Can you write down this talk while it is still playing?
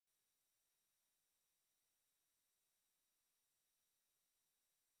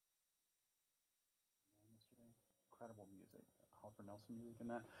Nelson music in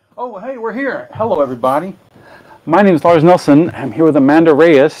that. Oh, hey, we're here. Hello, everybody. My name is Lars Nelson. I'm here with Amanda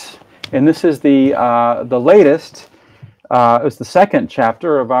Reyes, and this is the latest. It's the second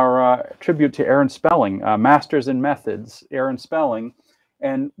chapter of our tribute to Aaron Spelling, Masters in Methods, Aaron Spelling.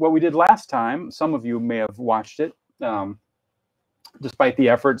 And what we did last time, some of you may have watched it, despite the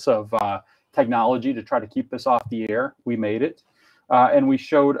efforts of technology to try to keep this off the air, we made it. And we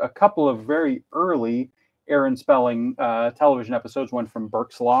showed a couple of very early Aaron Spelling television episodes, one from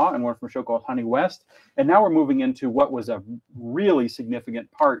Burke's Law and one from a show called Honey West. And now we're moving into what was a really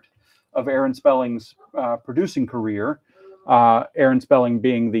significant part of Aaron Spelling's producing career. Aaron Spelling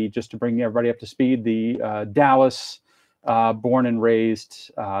being just to bring everybody up to speed, the Dallas born and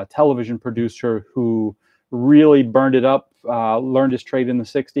raised television producer who really burned it up, learned his trade in the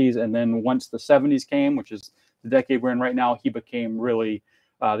 60s. And then once the 70s came, which is the decade we're in right now, he became really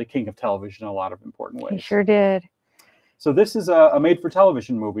the king of television in a lot of important ways. He sure did. So this is a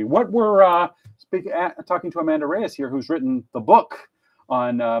made-for-television movie. What we're talking to Amanda Reyes here, who's written the book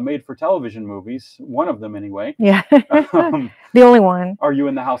on made-for-television movies, one of them anyway. Yeah, the only one. Are You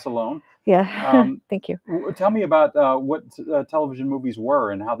in the House Alone? Yeah, thank you. Tell me about what television movies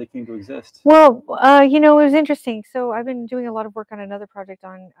were and how they came to exist. Well, it was interesting. So I've been doing a lot of work on another project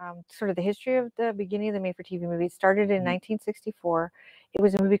on sort of the history of the beginning of the made-for-TV movie. It started in 1964. It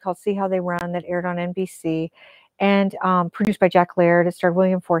was a movie called See How They Run that aired on NBC and produced by Jack Laird. It starred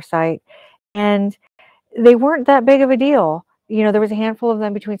William Forsythe. And they weren't that big of a deal. There was a handful of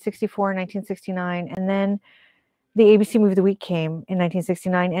them between 64 and 1969. And then the ABC Movie of the Week came in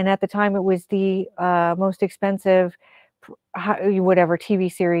 1969, and at the time it was the most expensive, whatever TV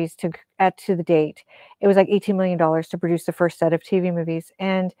series to the date. It was like $18 million to produce the first set of TV movies,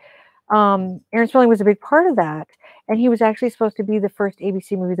 and Aaron Spelling was a big part of that. And he was actually supposed to be the first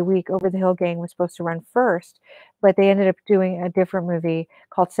ABC Movie of the Week. Over the Hill Gang was supposed to run first, but they ended up doing a different movie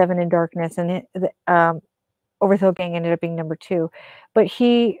called Seven in Darkness, and Over the Hill Gang ended up being number 2. But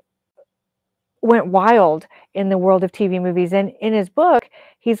he went wild in the world of TV movies. And in his book,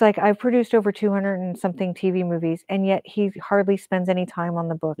 he's like, I've produced over 200 and something TV movies, and yet he hardly spends any time on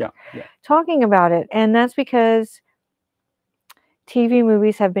the book talking about it. And that's because TV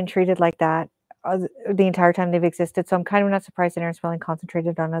movies have been treated like that the entire time they've existed. So I'm kind of not surprised that Aaron Spelling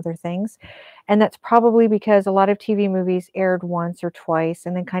concentrated on other things. And that's probably because a lot of TV movies aired once or twice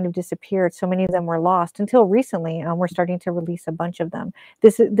and then kind of disappeared. So many of them were lost until recently. We're starting to release a bunch of them.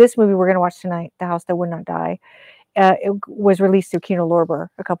 This movie we're going to watch tonight, The House That Would Not Die, it was released through Kino Lorber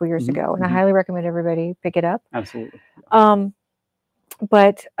a couple years ago. And I highly recommend everybody pick it up. Absolutely.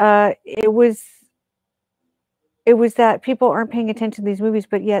 But it was that people aren't paying attention to these movies,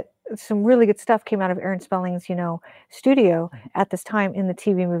 but yet some really good stuff came out of Aaron Spelling's, studio at this time in the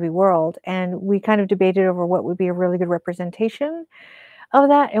TV movie world. And we kind of debated over what would be a really good representation of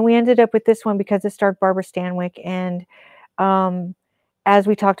that. And we ended up with this one because it starred Barbara Stanwyck. And as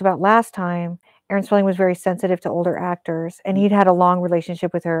we talked about last time, Aaron Spelling was very sensitive to older actors, and he'd had a long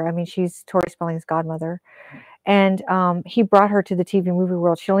relationship with her. I mean, she's Tori Spelling's godmother. And he brought her to the TV movie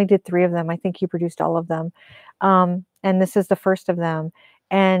world. She only did 3 of them. I think he produced all of them. And this is the first of them.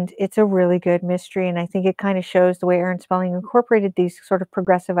 And it's a really good mystery. And I think it kind of shows the way Aaron Spelling incorporated these sort of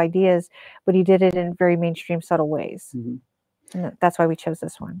progressive ideas, but he did it in very mainstream, subtle ways. And that's why we chose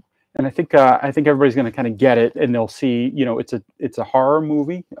this one. And I think everybody's going to kind of get it, and they'll see, it's a horror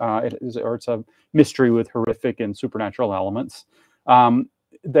movie, it's a mystery with horrific and supernatural elements.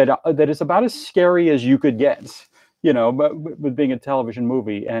 That is about as scary as you could get, but with being a television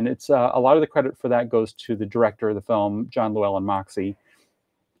movie. And it's a lot of the credit for that goes to the director of the film, John Llewellyn Moxey.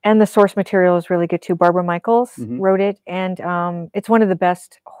 And the source material is really good too. Barbara Michaels wrote it, and it's one of the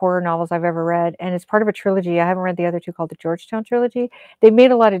best horror novels I've ever read. And it's part of a trilogy. I haven't read the other 2 called the Georgetown trilogy. They've made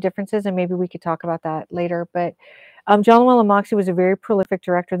a lot of differences, and maybe we could talk about that later. But John Llewellyn Moxey was a very prolific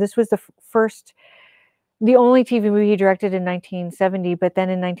director. This was the only TV movie he directed in 1970, but then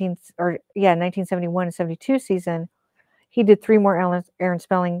in 1971 and 72 season, he did 3 more Aaron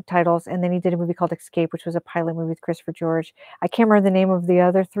Spelling titles, and then he did a movie called Escape, which was a pilot movie with Christopher George. I can't remember the name of the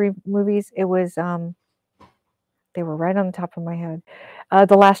other 3 movies. It was, they were right on the top of my head.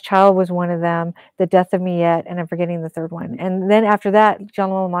 The Last Child was one of them, The Death of Me Yet, and I'm forgetting the third one. And then after that, John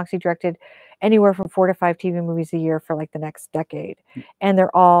Llewellyn Moxey directed anywhere from 4 to 5 TV movies a year for like the next decade. And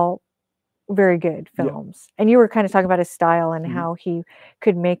they're all very good films. And you were kind of talking about his style and how he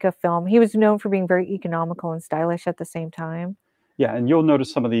could make a film. He was known for being very economical and stylish at the same time. Yeah, and you'll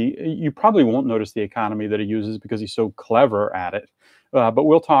notice you probably won't notice the economy that he uses because he's so clever at it. But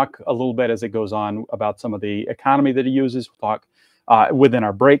we'll talk a little bit as it goes on about some of the economy that he uses. We'll talk within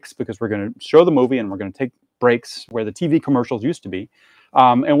our breaks, because we're going to show the movie and we're going to take breaks where the TV commercials used to be.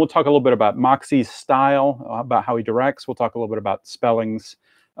 And we'll talk a little bit about Moxie's style, about how he directs. We'll talk a little bit about Spelling's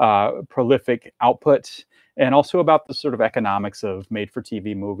prolific output, and also about the sort of economics of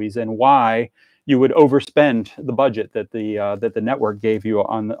made-for-TV movies and why you would overspend the budget that the network gave you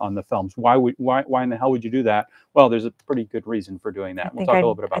on the films. Why in the hell would you do that? Well, there's a pretty good reason for doing that. We'll talk a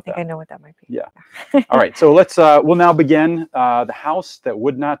little bit about that. I think I know what that might be. Yeah. All right. So we'll now begin The House That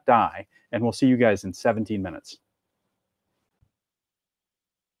Would Not Die, and we'll see you guys in 17 minutes.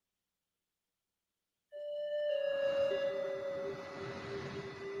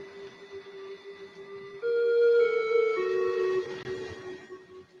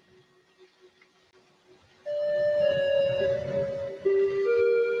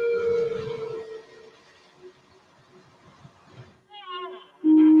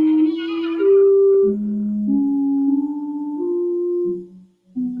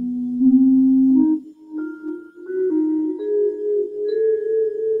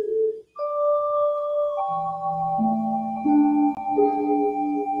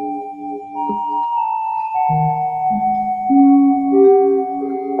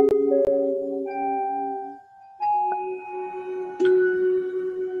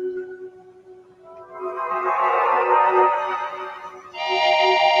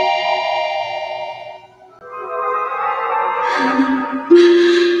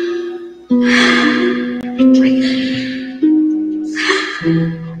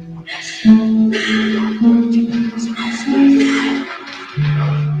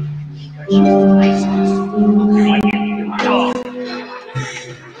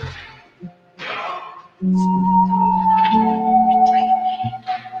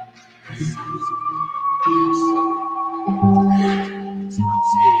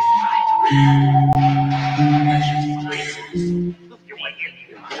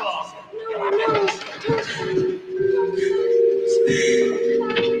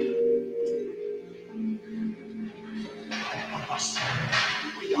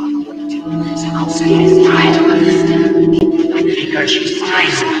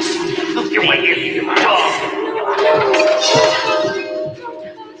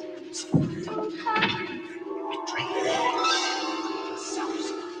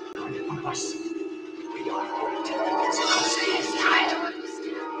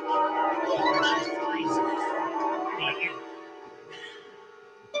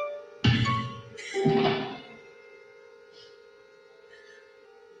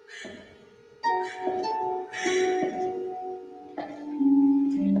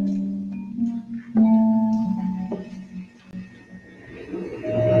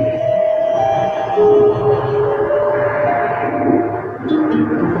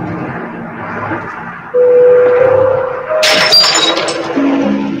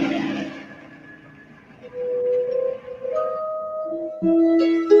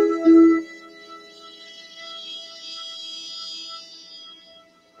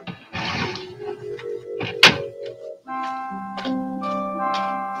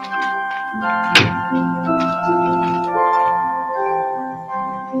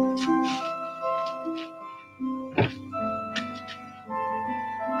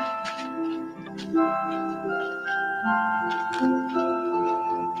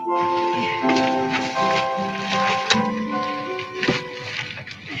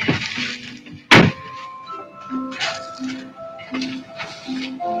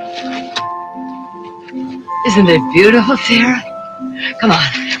 Isn't it beautiful, Sarah? Come on,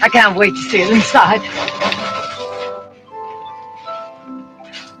 I can't wait to see it inside.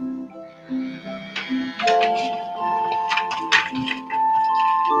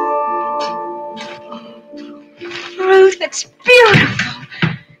 Ruth, it's beautiful.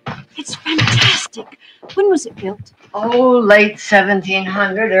 It's fantastic. When was it built? Oh, late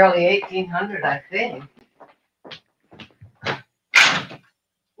 1700, early 1800, I think.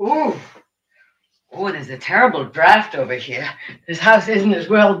 Ooh. Oh, there's a terrible draft over here. This house isn't as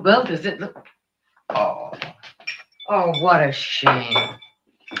well built as it looks. Oh, what a shame.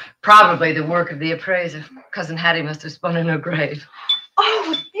 Probably the work of the appraiser. Cousin Hattie must have spun in her grave.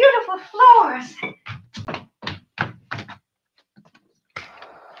 Oh, beautiful floors.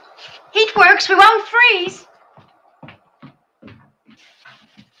 Heat works, we won't freeze.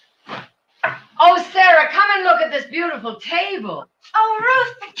 Oh, Sarah, come and look at this beautiful table. Oh,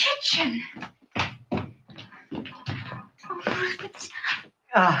 Ruth, the kitchen. Oh, Ruth, it's...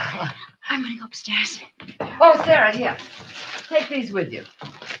 I'm gonna go upstairs. Oh, Sarah, here. Take these with you.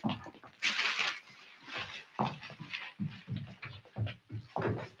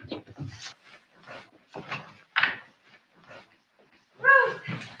 Ruth,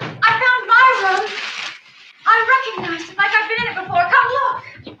 I found my room.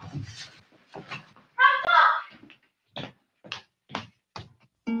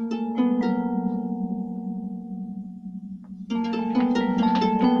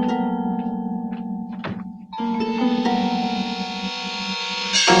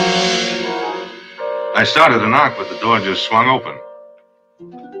 I started to knock, but the door just swung open.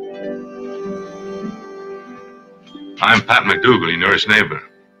 I'm Pat McDougal, your nearest neighbor.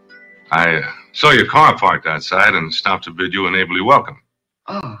 I saw your car parked outside and stopped to bid you a neighborly welcome.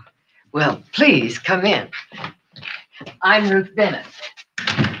 Oh, well, please come in. I'm Ruth Bennett.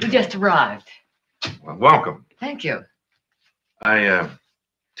 We just arrived. Well, welcome. Thank you. I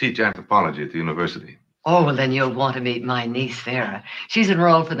teach anthropology at the university. Oh, well, then you'll want to meet my niece, Sarah. She's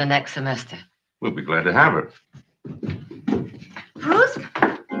enrolled for the next semester. We'll be glad to have her. Ruth?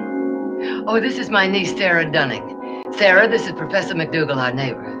 Oh, this is my niece, Sarah Dunning. Sarah, this is Professor McDougal, our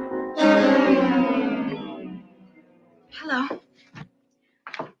neighbor. Hello.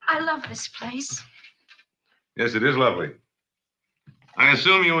 I love this place. Yes, it is lovely. I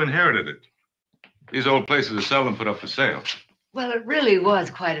assume you inherited it. These old places are seldom put up for sale. Well, it really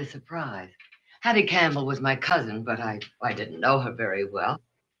was quite a surprise. Hattie Campbell was my cousin, but I didn't know her very well.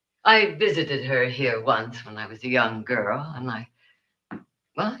 I visited her here once when I was a young girl, and I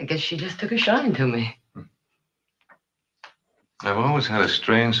guess she just took a shine to me. I've always had a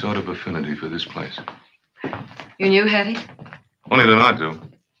strange sort of affinity for this place. You knew Hattie? Only than I do.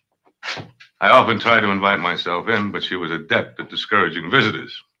 I often tried to invite myself in, but she was adept at discouraging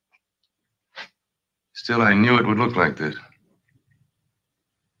visitors. Still, I knew it would look like this.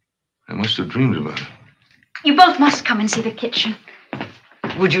 I must have dreamed about it. You both must come and see the kitchen.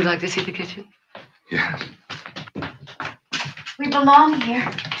 Would you like to see the kitchen? Yes. We belong here.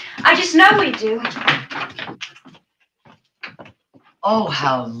 I just know we do. Oh,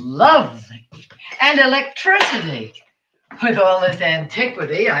 how lovely. And electricity. With all this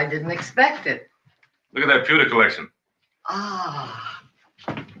antiquity, I didn't expect it. Look at that pewter collection. Ah.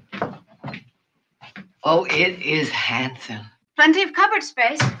 Oh, it is handsome. Plenty of cupboard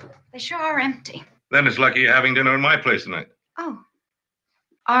space. They sure are empty. Then it's lucky you're having dinner at my place tonight. Oh.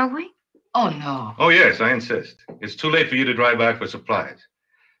 Are we? Oh, no. Oh, yes, I insist. It's too late for you to drive back for supplies.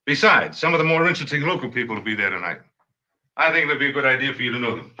 Besides, some of the more interesting local people will be there tonight. I think it'd be a good idea for you to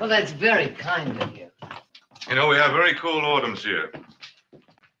know them. Well, that's very kind of you. You know, we have very cool autumns here.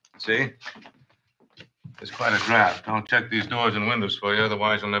 See? It's quite a draft. I'll check these doors and windows for you,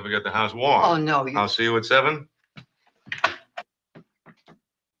 otherwise you'll never get the house warm. Oh, no. I'll see you at 7.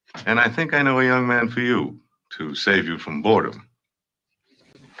 And I think I know a young man for you to save you from boredom.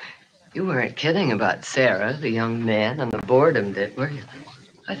 You weren't kidding about Sarah, the young man, and the boredom, were you?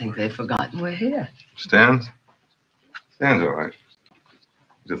 I think they've forgotten we're here. Stan? Stan's all right.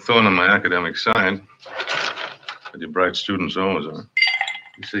 He's a thorn on my academic side. But your bright students always are.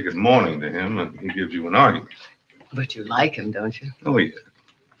 You say good morning to him, and he gives you an argument. But you like him, don't you? Oh, yeah.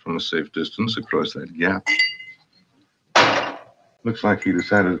 From a safe distance across that gap. Looks like he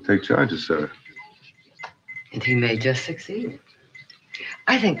decided to take charges, sir. And he may just succeed.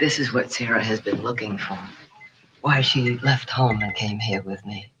 I think this is what Sarah has been looking for. Why she left home and came here with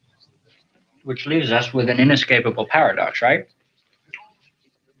me. Which leaves us with an inescapable paradox, right?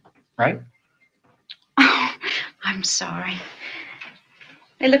 Right? Oh, I'm sorry.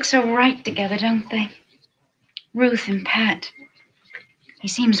 They look so right together, don't they? Ruth and Pat. He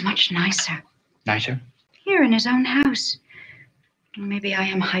seems much nicer. Nicer? Here in his own house. Maybe I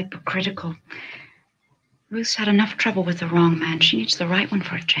am hypercritical. Ruth's had enough trouble with the wrong man. She needs the right one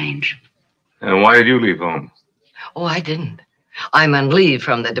for a change. And why did you leave home? Oh, I didn't. I'm on leave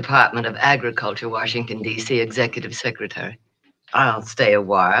from the Department of Agriculture, Washington, D.C., Executive Secretary. I'll stay a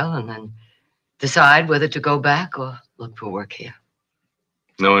while and then decide whether to go back or look for work here.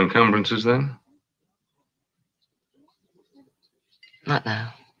 No encumbrances, then? Not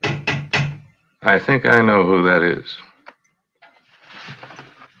now. I think I know who that is.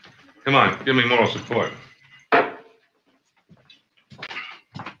 Come on, give me moral support.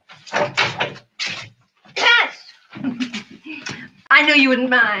 I knew you wouldn't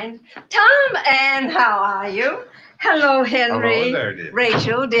mind. Tom, and how are you? Hello, Henry. Hello there, dear.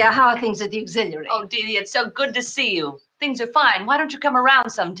 Rachel, dear, how are things at the auxiliary? Oh, Dee, it's so good to see you. Things are fine. Why don't you come around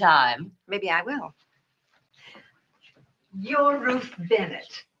sometime? Maybe I will. You're Ruth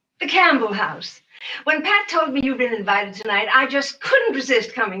Bennett, the Campbell house. When Pat told me you'd been invited tonight, I just couldn't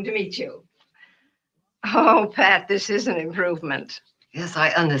resist coming to meet you. Oh, Pat, this is an improvement. Yes, I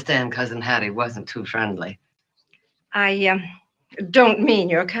understand Cousin Hattie wasn't too friendly. I don't mean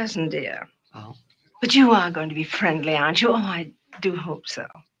your cousin, dear. Oh. But you are going to be friendly, aren't you? Oh, I do hope so.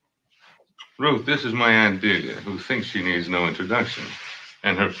 Ruth, this is my Aunt Delia, who thinks she needs no introduction,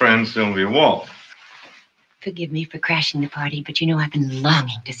 and her friend Sylvia Wall. Forgive me for crashing the party, but you know I've been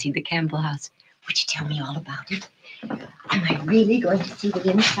longing to see the Campbell house. Would you tell me all about it? Am I really going to see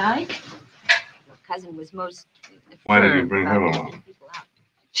the inside? Your cousin was most... Why did you bring her along?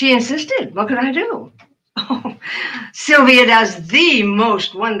 She insisted. What could I do? Oh, Sylvia does the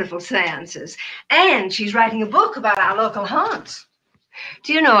most wonderful seances. And she's writing a book about our local haunts.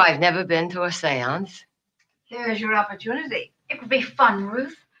 Do you know I've never been to a seance? There's your opportunity. It would be fun,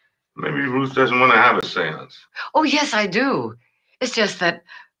 Ruth. Maybe Ruth doesn't want to have a seance. Oh, yes, I do. It's just that,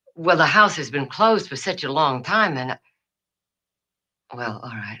 well, the house has been closed for such a long time, and well, all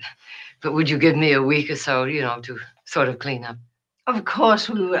right. But would you give me a week or so, to sort of clean up? Of course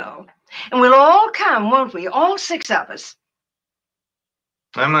we will. And we'll all come, won't we? All 6 of us.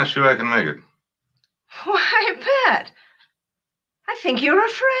 I'm not sure I can make it. Why, Pat, I think you're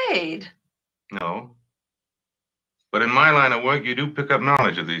afraid. No. But in my line of work, you do pick up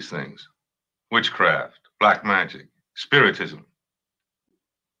knowledge of these things. Witchcraft, black magic, spiritism,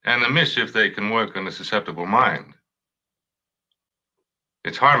 and the mischief they can work on a susceptible mind.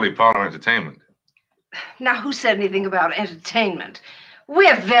 It's hardly parlor entertainment. Now, who said anything about entertainment?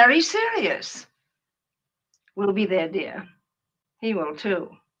 We're very serious. We'll be there, dear. He will, too.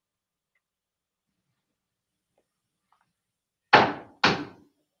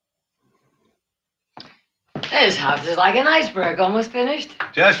 This house is like an iceberg, almost finished.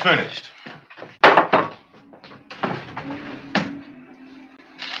 Just finished.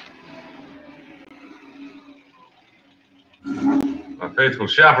 My faithful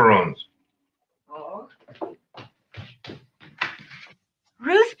chaperones. Oh.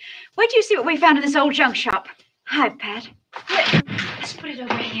 Ruth, where do you see what we found in this old junk shop? Hi, Pat. Let's put it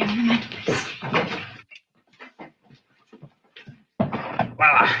over here on the mantelpiece.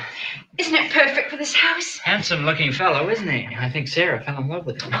 Well, Isn't it perfect for this house? handsome-looking fellow, isn't he? I think Sarah fell in love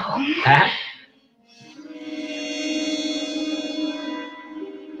with him. Oh. Pat?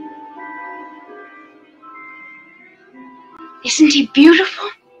 Isn't he beautiful?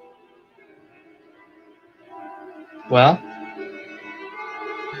 Well?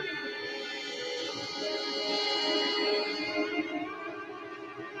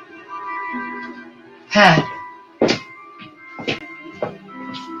 Pat.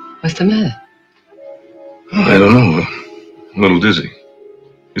 What's the matter? I don't know. A little dizzy.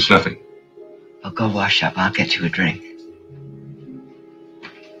 It's nothing. Well, go wash up. I'll get you a drink.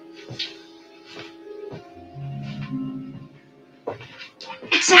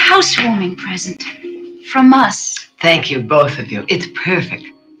 It's a housewarming present. From us. Thank you, both of you. It's perfect.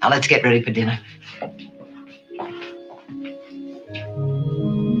 Now let's get ready for dinner.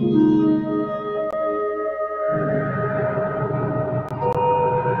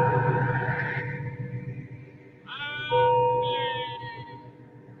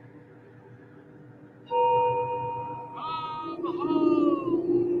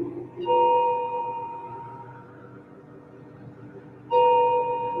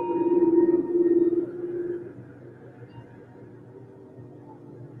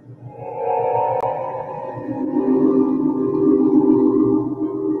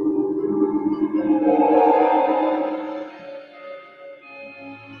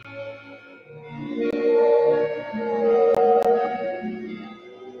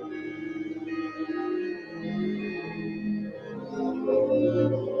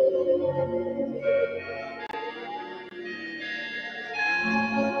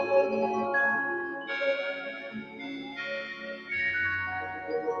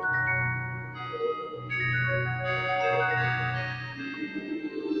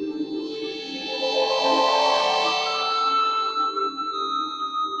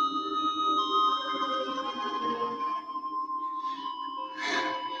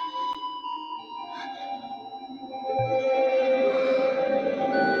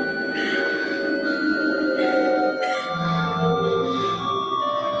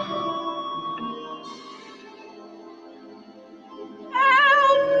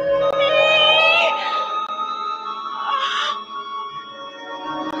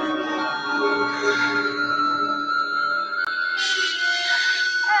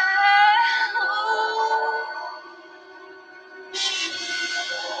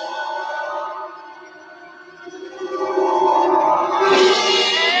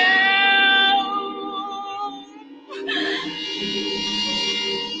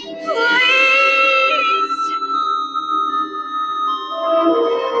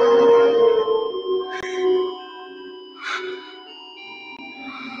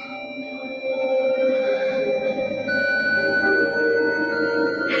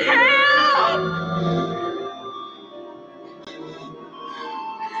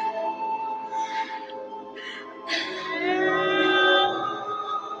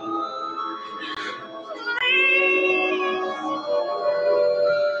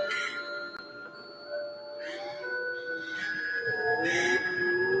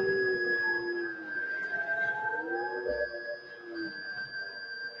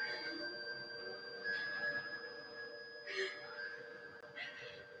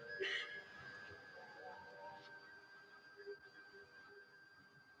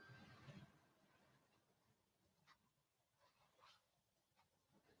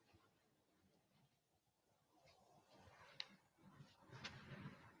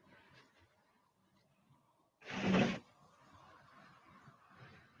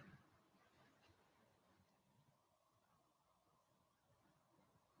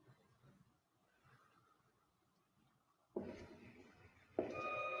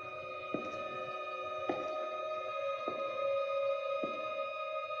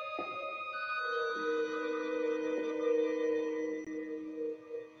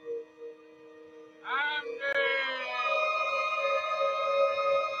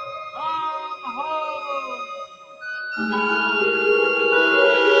 Sarah,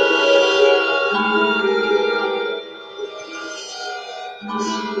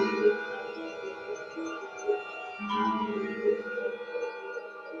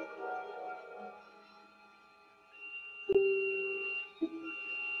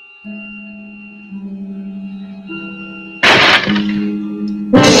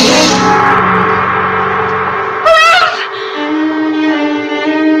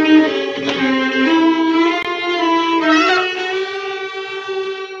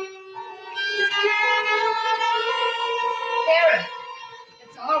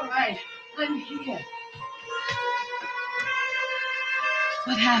 it's all right. I'm here.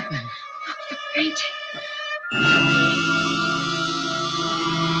 What happened? Great.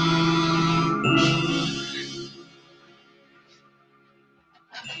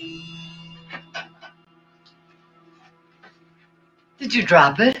 Did you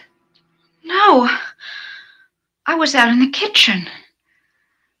drop it? No. I was out in the kitchen.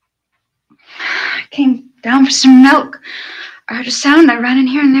 I came down for some milk. I heard a sound. I ran in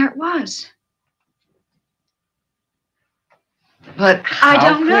here, and there it was. But I how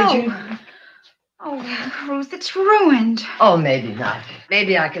don't could know. you? Oh, Ruth, it's ruined. Oh, maybe not.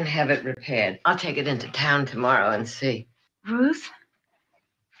 Maybe I can have it repaired. I'll take it into town tomorrow and see. Ruth,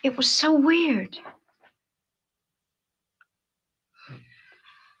 it was so weird.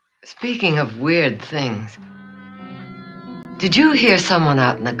 Speaking of weird things, did you hear someone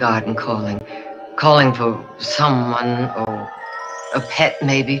out in the garden calling? Calling for someone, or a pet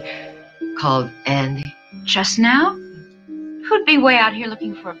maybe, called Andy? Just now? Who'd be way out here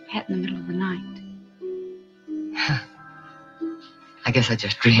looking for a pet in the middle of the night? I guess I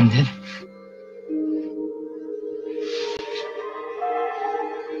just dreamed it.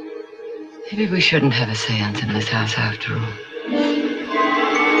 Maybe we shouldn't have a seance in this house after all.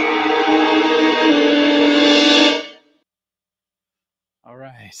 All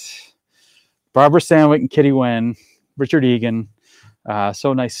right. Barbara Stanwyck and Kitty Wynn, Richard Egan.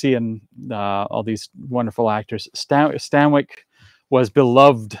 So nice seeing all these wonderful actors. Stanwyck was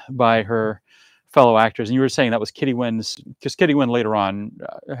beloved by her fellow actors, and you were saying that was Kitty Wynn's, because Kitty Wynn later on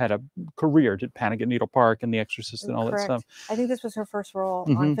had a career, did Panic at Needle Park and The Exorcist and all that stuff. I think this was her first role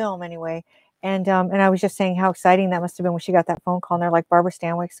on film anyway. And I was just saying how exciting that must have been when she got that phone call, and they're like, Barbara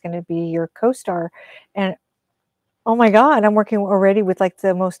Stanwyck's going to be your co-star. And oh my God, I'm working already with like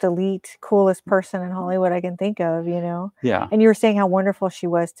the most elite, coolest person in Hollywood I can think of, you know? Yeah. And you were saying how wonderful she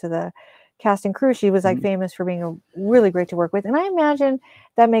was to the cast and crew. She was like famous for being really great to work with. And I imagine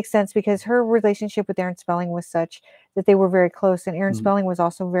that makes sense because her relationship with Aaron Spelling was such that they were very close. And Aaron Spelling was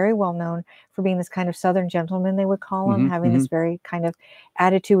also very well known for being this kind of Southern gentleman, they would call him, having this very kind of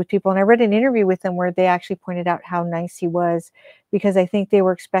attitude with people. And I read an interview with him where they actually pointed out how nice he was, because I think they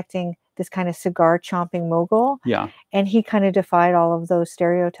were expecting this kind of cigar chomping mogul. Yeah. And he kind of defied all of those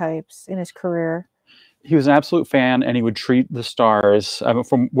stereotypes in his career. He was an absolute fan, and he would treat the stars,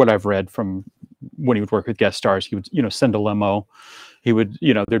 from what I've read from when he would work with guest stars, he would, send a limo. He would,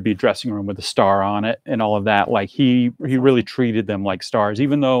 there'd be a dressing room with a star on it and all of that. Like he really treated them like stars,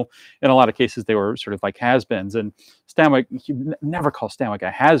 even though in a lot of cases they were sort of like has-beens. And Stanwyck, he never called Stanwyck a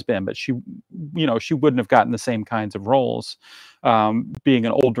has-been, but she, she wouldn't have gotten the same kinds of roles, being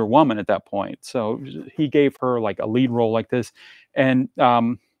an older woman at that point. So he gave her like a lead role like this. And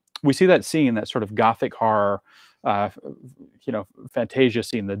we see that scene, that sort of gothic horror, Fantasia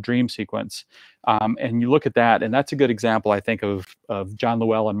scene, the dream sequence. And you look at that, and that's a good example, I think, of John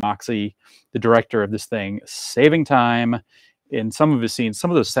Llewellyn and Moxie, the director of this thing, saving time in some of his scenes. Some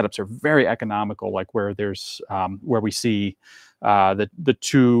of those setups are very economical, like where there's where we see the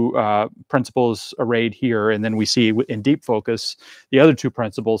two principals arrayed here, and then we see in deep focus the other two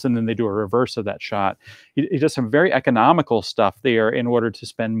principals, and then they do a reverse of that shot. He does some very economical stuff there in order to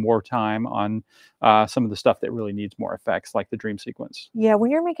spend more time on some of the stuff that really needs more effects, like the dream sequence. Yeah, when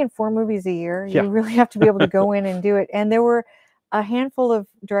you're making 4 movies a year, you really have to be able to go in and do it. And there were a handful of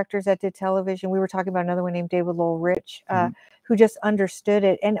directors that did television. We were talking about another one named David Lowell Rich, who just understood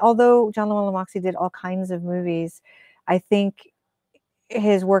it. And although John Llewellyn Moxie did all kinds of movies, I think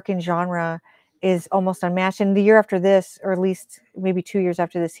his work in genre is almost unmatched. And the year after this, or at least maybe 2 years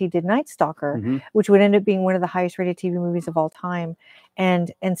after this, he did Night Stalker, which would end up being one of the highest rated TV movies of all time.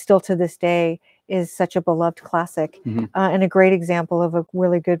 And still to this day is such a beloved classic, and a great example of a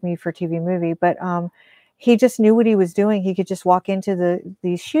really good made for TV movie. But he just knew what he was doing. He could just walk into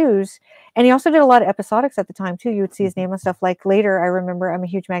these shoes. And he also did a lot of episodics at the time too. You would see his name on stuff. Like later, I remember, I'm a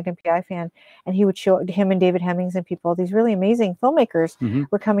huge Magnum PI fan, and he would show him and David Hemmings and people, these really amazing filmmakers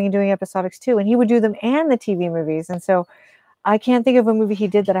were coming and doing episodics too. And he would do them and the TV movies. And so I can't think of a movie he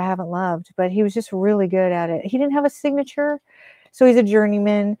did that I haven't loved, but he was just really good at it. He didn't have a signature, so he's a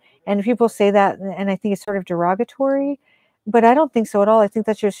journeyman. And people say that, and I think it's sort of derogatory, but I don't think so at all. I think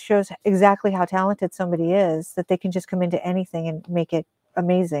that just shows exactly how talented somebody is, that they can just come into anything and make it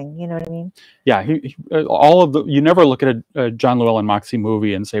amazing. You know what I mean? Yeah, all of the, you never look at a John Llewellyn Moxie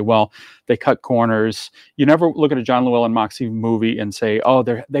movie and say, well, they cut corners. You never look at a John Llewellyn Moxie movie and say, oh,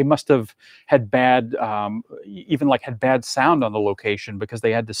 they must have had bad, even like had bad sound on the location because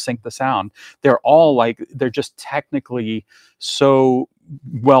they had to sync the sound. They're all like, they're just technically so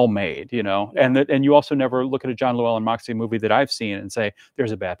well made, you know. Yeah. And you also never look at a John Llewellyn Moxie movie that I've seen and say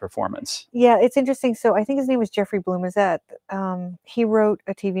there's a bad performance. Yeah, it's interesting. So I think his name was Jeffrey Blumizet. He wrote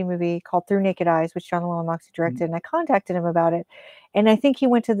a TV movie called Through Naked Eyes, which John Llewellyn Moxie directed, and I contacted him about it. And I think he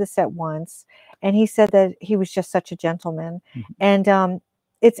went to the set once, and he said that he was just such a gentleman. And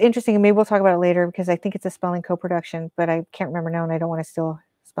it's interesting, and maybe we'll talk about it later because I think it's a Spelling co-production, but I can't remember now, and I don't want to steal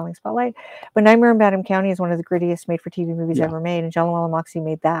Spelling Spotlight. But Nightmare on Badham County is one of the grittiest made-for-TV movies ever made, and John Llewellyn Moxie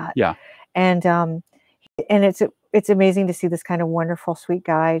made that. Yeah. And it's amazing to see this kind of wonderful, sweet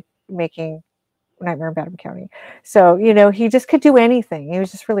guy making Nightmare on Badham County. So, you know, he just could do anything. He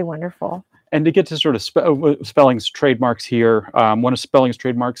was just really wonderful. And to get to sort of Spelling's trademarks here, one of Spelling's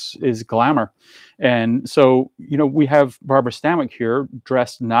trademarks is glamour. And so, you know, we have Barbara Stanwyck here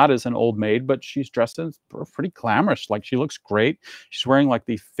dressed not as an old maid, but she's dressed as pretty glamorous. Like, she looks great. She's wearing like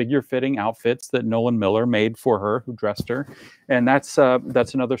the figure-fitting outfits that Nolan Miller made for her, who dressed her. And that's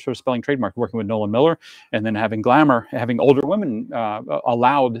another sort of Spelling trademark, working with Nolan Miller and then having glamour, having older women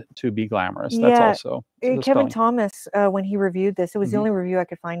allowed to be glamorous. That's also Kevin Spelling. Thomas, when he reviewed this, it was the only review I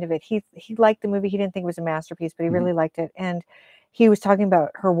could find of it. He liked the movie. He didn't think it was a masterpiece, but he really liked it. And he was talking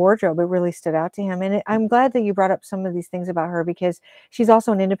about her wardrobe. It really stood out to him. And I'm glad that you brought up some of these things about her, because she's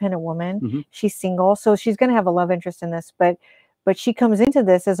also an independent woman. She's single, so she's going to have a love interest in this. But she comes into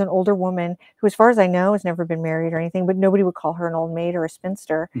this as an older woman who, as far as I know, has never been married or anything, but nobody would call her an old maid or a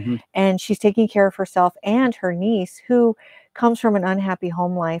spinster. And she's taking care of herself and her niece, who comes from an unhappy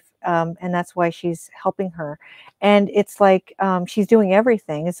home life. And that's why she's helping her. And it's like, she's doing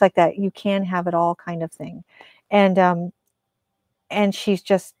everything. It's like that you can have it all kind of thing. And she's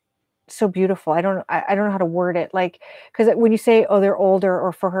just so beautiful. I don't know how to word it. Like, because when you say, oh, they're older,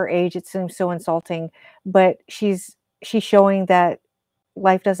 or for her age, it seems so insulting, but she's showing that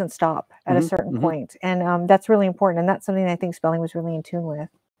life doesn't stop at a certain point. And that's really important. And that's something I think Spelling was really in tune with.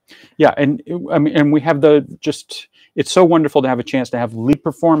 Yeah, and I mean, and we have it's so wonderful to have a chance to have lead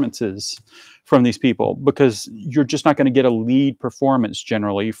performances from these people, because you're just not going to get a lead performance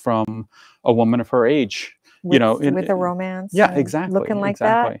generally from a woman of her age, with, you know, with a romance. Yeah, exactly. Looking like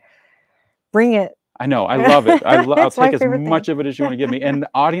that. Bring it. I know. I love it. I'll take as much thing. of it as you want to give me. And the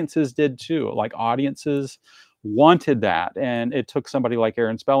audiences did too. Like, audiences wanted that. And it took somebody like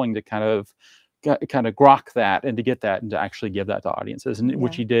Aaron Spelling to kind of grok that and to get that and to actually give that to audiences, and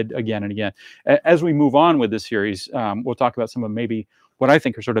which he did again and again. As we move on with this series, we'll talk about some of maybe what I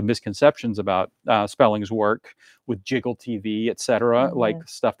think are sort of misconceptions about Spelling's work with Jiggle TV, etc., like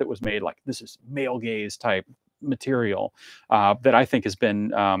stuff that was made like this is male gaze type material that I think has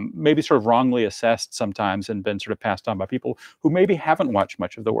been maybe sort of wrongly assessed sometimes and been sort of passed on by people who maybe haven't watched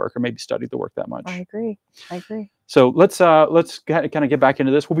much of the work or maybe studied the work that much. I agree. So let's kind of get back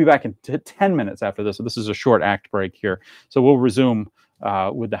into this. We'll be back in 10 minutes after this. So this is a short act break here. So we'll resume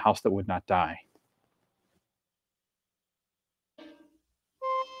with The House That Would Not Die.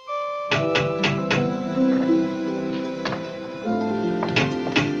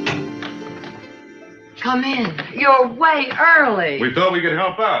 Come in. You're way early. We thought we could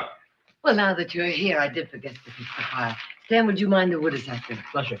help out. Well, now that you're here, I did forget to fix the fire. Dan, would you mind the wood is out there?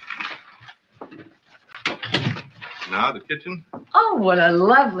 Pleasure. Now, the kitchen. Oh, what a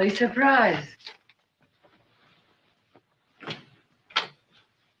lovely surprise.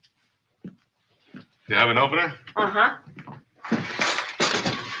 You have an opener? Uh-huh.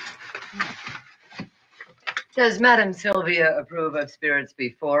 Does Madame Sylvia approve of spirits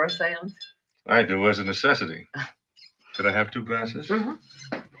before a seance? I do, as a necessity. Could I have 2 glasses?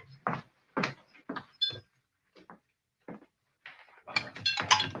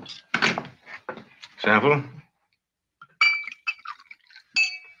 Sample?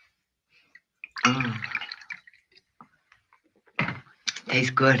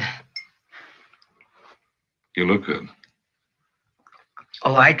 Tastes good. You look good.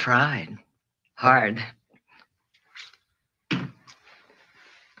 Oh, I tried. Hard.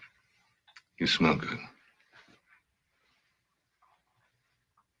 You smell good.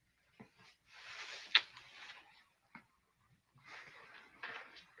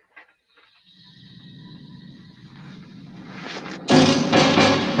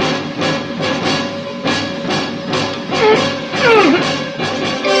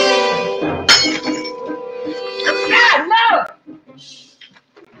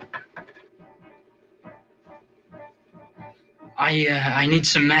 I need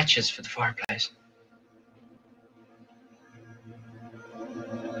some matches for the fireplace.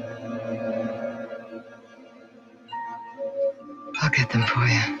 I'll get them for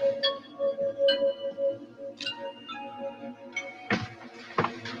you.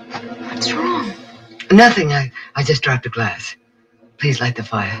 What's wrong? Nothing. I just dropped a glass. Please light the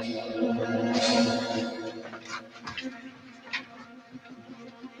fire.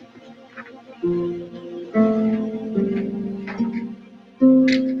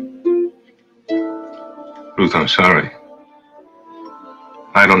 Ruth, I'm sorry.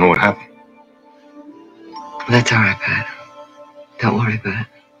 I don't know what happened. That's all right, Pat. Don't worry about it.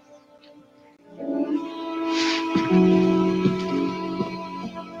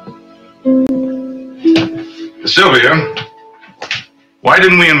 Sylvia, why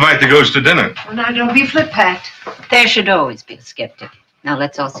didn't we invite the ghost to dinner? Well, now, don't be flip, Pat. There should always be a skeptic. Now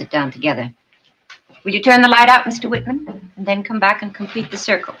let's all sit down together. Will you turn the light out, Mr. Whitman? And then come back and complete the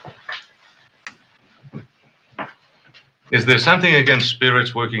circle. Is there something against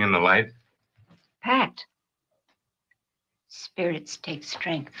spirits working in the light? Pat, spirits take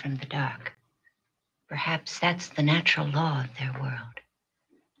strength from the dark. Perhaps that's the natural law of their world.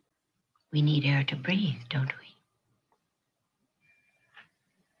 We need air to breathe, don't we?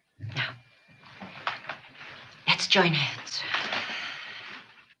 Now, let's join hands.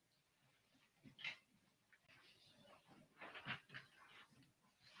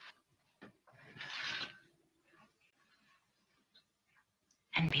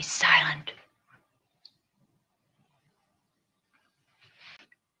 And be silent.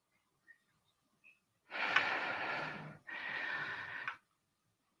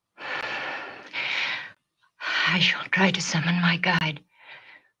 I shall try to summon my guide.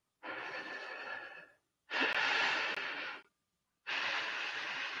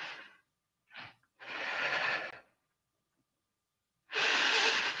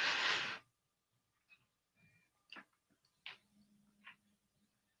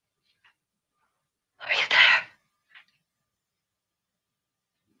 Are you there?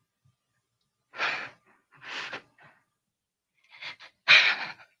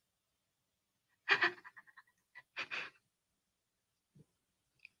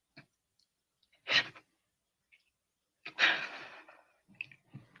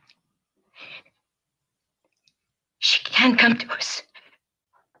 She can't come to us.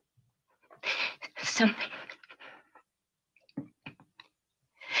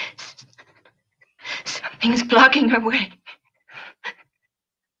 Something's blocking her way.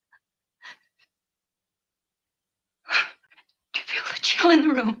 Do you feel the chill in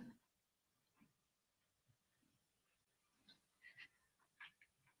the room?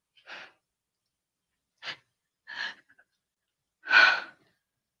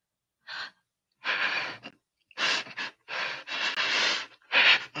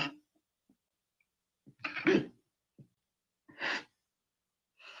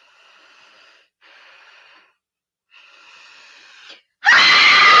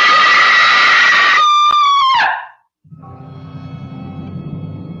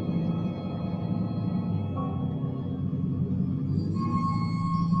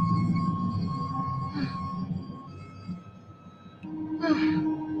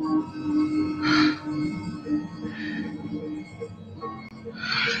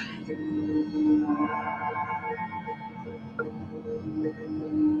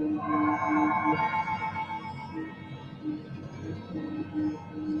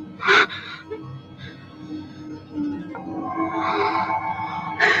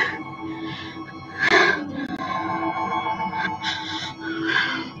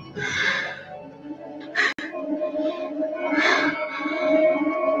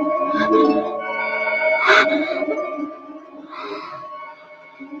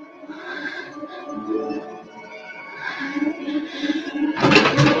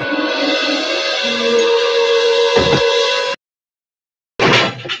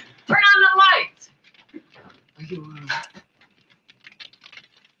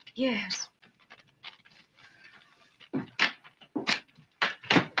 Yes.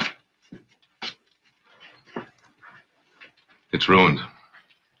 It's ruined.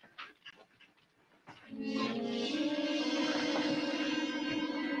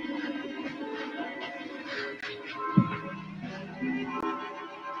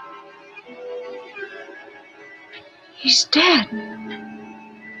 He's dead.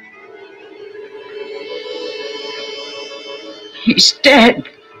 He's dead.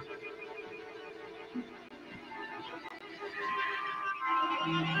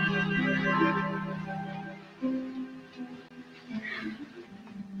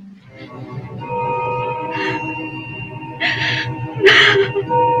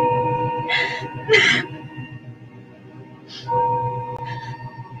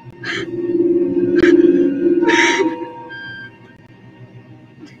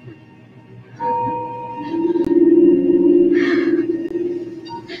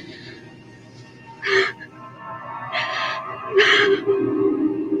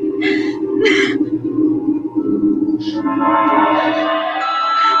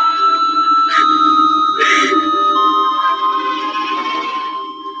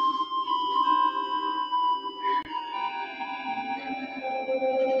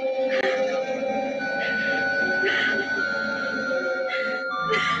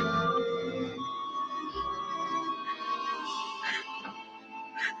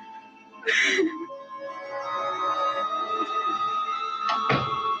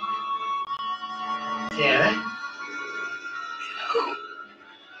 Sarah?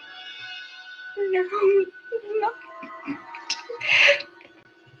 No, no.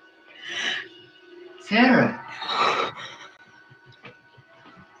 Sarah?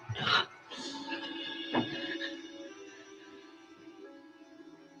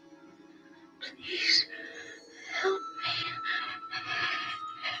 Please, help me.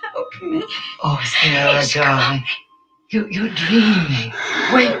 Help me. Oh, Sarah, Please, darling. You're dreaming.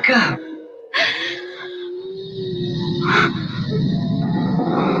 Wake up.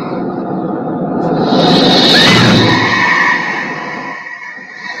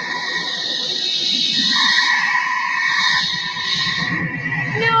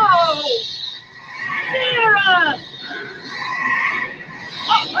 No! Sarah!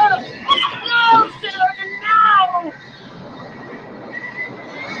 No, Sarah, no!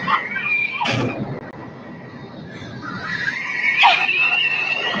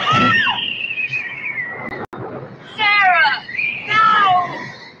 Sarah! No!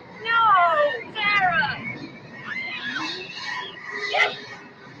 No! Sarah!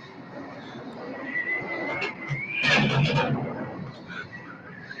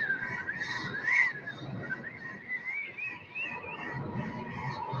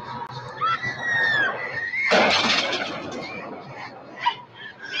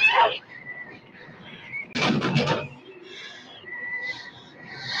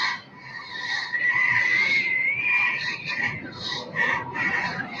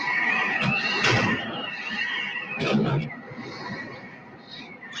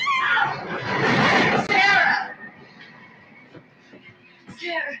 Sarah!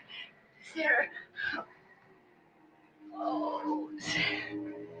 Sarah! Sarah! Oh, Sarah.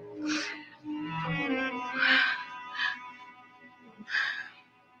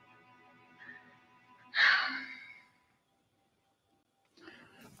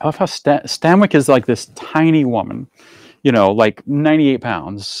 I love how Stanwyck is like this tiny woman, you know, like 98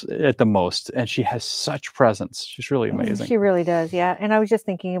 pounds at the most, and she has such presence. She's really amazing. She really does, yeah. And I was just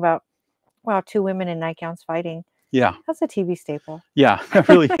thinking about, wow, two women in nightgowns fighting. Yeah. That's a TV staple. Yeah, it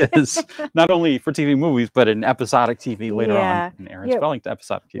really is. Not only for TV movies, but in episodic TV later Yeah. on in Aaron Yeah. Spelling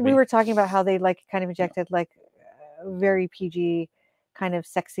episodic TV. We were talking about how they like kind of injected like very PG kind of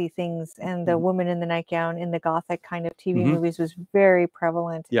sexy things, and the woman in the nightgown in the gothic kind of TV movies was very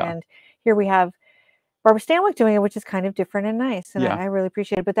prevalent. Yeah. And here we have Barbara Stanwyck doing it, which is kind of different and nice. And Yeah. I really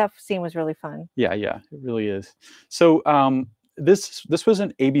appreciate it. But that scene was really fun. Yeah, yeah, it really is. So this was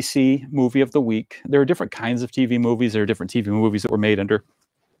an ABC movie of the week. There are different kinds of TV movies. There are different TV movies that were made under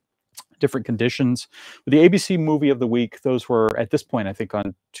different conditions. But the ABC movie of the week, those were at this point, I think,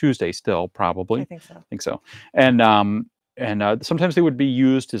 on Tuesday still, probably. I think so. And sometimes they would be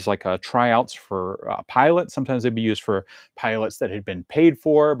used as like tryouts for pilots. Sometimes they'd be used for pilots that had been paid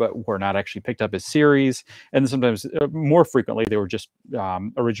for but were not actually picked up as series. And sometimes, more frequently, they were just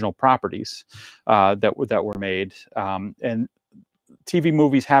original properties that were made. And TV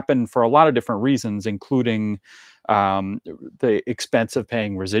movies happen for a lot of different reasons, including the expense of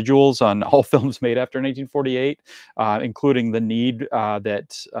paying residuals on all films made after 1948, including the need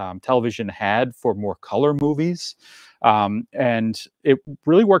that television had for more color movies. And it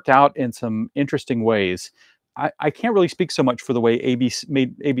really worked out in some interesting ways. I can't really speak so much for the way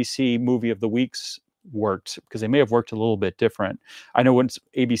ABC Movie of the Weeks worked, because they may have worked a little bit different. I know once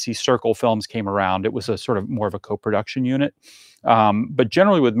ABC Circle Films came around, it was a sort of more of a co-production unit. But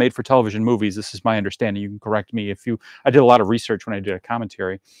generally with made-for-television movies, this is my understanding, you can correct me if I did a lot of research when I did a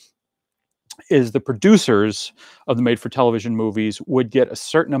commentary, is the producers of the made-for-television movies would get a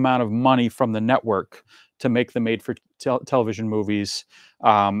certain amount of money from the network to make the made-for-television movies,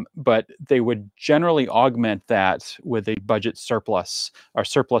 but they would generally augment that with a budget surplus or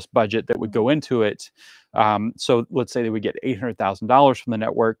surplus budget that would go into it. So let's say they would get $800,000 from the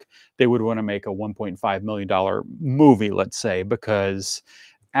network. They would want to make a $1.5 million movie, let's say, because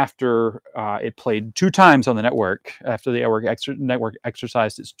after it played 2 times on the network, after the network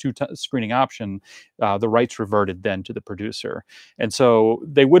exercised its screening option, the rights reverted then to the producer. And so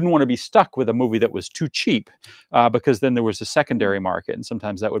they wouldn't want to be stuck with a movie that was too cheap, because then there was a secondary market, and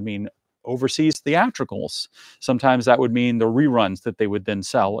sometimes that would mean overseas theatricals. Sometimes that would mean the reruns that they would then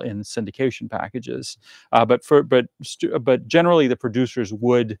sell in syndication packages. But generally, the producers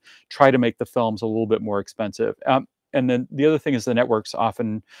would try to make the films a little bit more expensive. And then the other thing is the networks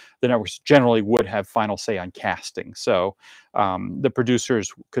generally would have final say on casting. So the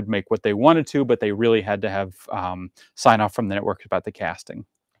producers could make what they wanted to, but they really had to have sign off from the network about the casting.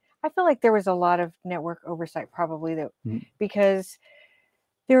 I feel like there was a lot of network oversight probably because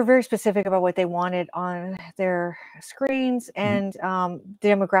they were very specific about what they wanted on their screens, and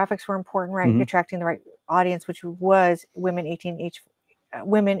demographics were important, right? Attracting the right audience, which was women aged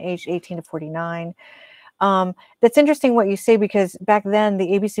 18 to 49. That's interesting what you say, because back then the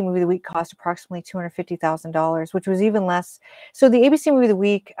ABC Movie of the Week cost approximately $250,000, which was even less. So the ABC Movie of the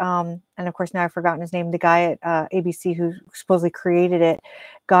Week, and of course now I've forgotten his name, the guy at ABC who supposedly created it,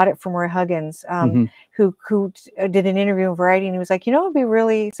 got it from Roy Huggins, who did an interview in Variety, and he was like, you know, it'd be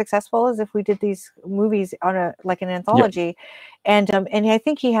really successful is if we did these movies on an anthology. And I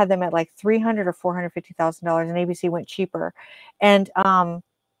think he had them at like $300,000 or $450,000, and ABC went cheaper. And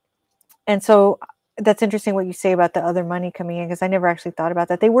so that's interesting what you say about the other money coming in, because I never actually thought about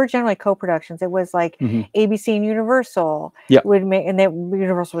that. They were generally co-productions. It was like ABC and Universal would make, and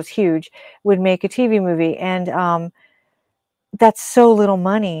Universal was huge, would make a TV movie, and that's so little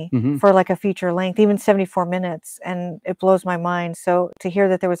money for like a feature length, even 74 minutes, and it blows my mind. So to hear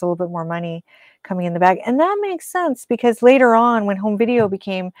that there was a little bit more money coming in the bag, and that makes sense, because later on when home video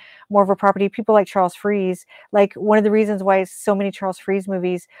became more of a property, people like Charles Freeze, like one of the reasons why so many Charles Freeze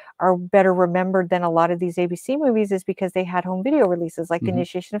movies are better remembered than a lot of these ABC movies is because they had home video releases, like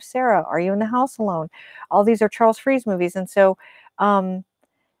Initiation of Sarah, Are You in the House Alone? All these are Charles Freeze movies. And so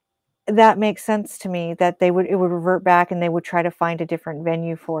that makes sense to me that it would revert back, and they would try to find a different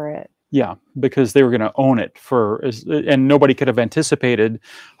venue for it. Yeah, because they were going to own it and nobody could have anticipated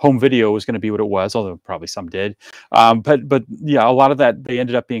home video was going to be what it was, although probably some did. But yeah, a lot of that, they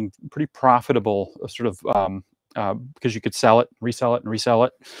ended up being pretty profitable, sort of, because you could sell it, resell it, and resell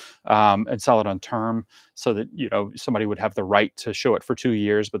it, and sell it on term, so that, you know, somebody would have the right to show it for 2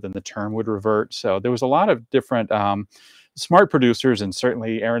 years, but then the term would revert. So there was a lot of different smart producers, and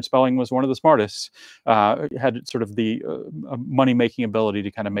certainly Aaron Spelling was one of the smartest. Had sort of the money-making ability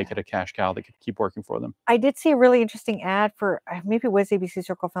to kind of make it a cash cow that could keep working for them. I did see a really interesting ad for, maybe it was ABC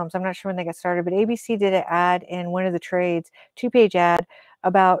Circle Films, I'm not sure when they got started, but ABC did an ad in one of the trades, 2-page ad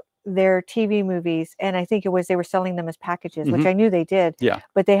about their TV movies, and I think it was they were selling them as packages, which I knew they did.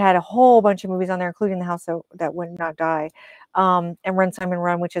 But they had a whole bunch of movies on there, including The House That Would Not Die, and Run Simon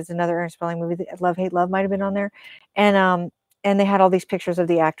Run, which is another Aaron Spelling movie. Love Hate Love might have been on there, and they had all these pictures of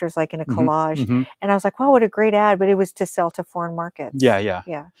the actors like in a collage, and I was like, wow, what a great ad! But it was to sell to foreign markets.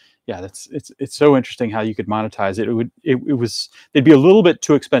 Yeah, it's so interesting how you could monetize it. They'd be a little bit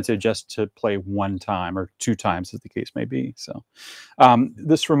too expensive just to play 1 time or 2 times, as the case may be. So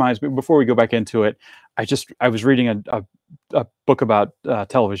this reminds me, before we go back into it, I was reading a book about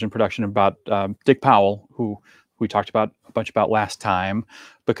television production about Dick Powell, who we talked about a bunch about last time,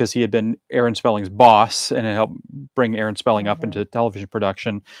 because he had been Aaron Spelling's boss and it helped bring Aaron Spelling up into television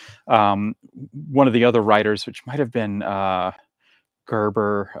production. One of the other writers, which might have been David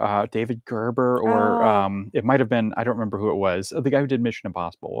Gerber, or it might have been, I don't remember who it was, the guy who did Mission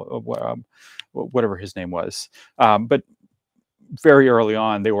Impossible, whatever his name was. But very early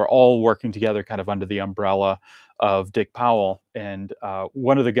on, they were all working together kind of under the umbrella of Dick Powell. And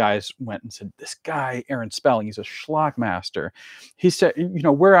one of the guys went and said, this guy, Aaron Spelling, he's a schlock master. He said, you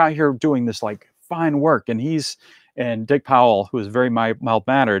know, we're out here doing this like fine work. And Dick Powell, who was very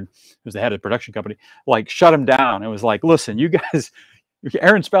mild-mannered, who's the head of the production company, like shut him down and was like, listen, you guys,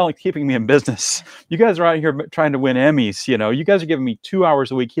 Aaron Spelling's keeping me in business. You guys are out here trying to win Emmys. You know, you guys are giving me 2 hours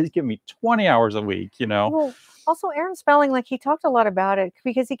a week. He's giving me 20 hours a week, you know. Well, also Aaron Spelling, like, he talked a lot about it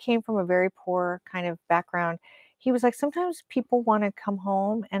because he came from a very poor kind of background. He was like, sometimes people want to come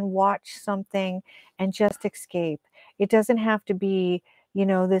home and watch something and just escape. It doesn't have to be, you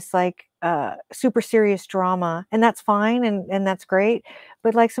know, this like super serious drama, and that's fine, and that's great.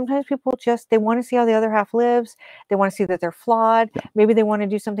 But like sometimes people just, they want to see how the other half lives. They want to see that they're flawed. Maybe they want to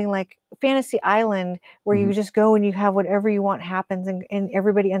do something like Fantasy Island, where you just go and you have whatever you want happens, and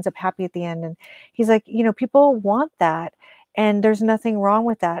everybody ends up happy at the end. And he's like, you know, people want that, and there's nothing wrong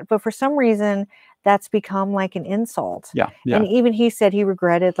with that. But for some reason, that's become like an insult. Yeah, yeah. And even he said he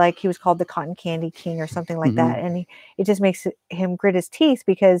regretted, like he was called the Cotton Candy King or something like that. And it just makes him grit his teeth,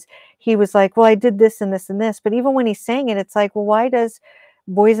 because he was like, well, I did this and this and this. But even when he's saying it, it's like, well, why does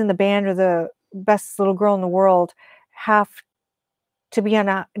Boys in the Band or the Best Little Girl in the World have to be on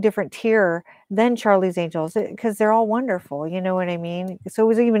a different tier than Charlie's Angels? Because they're all wonderful, you know what I mean? So it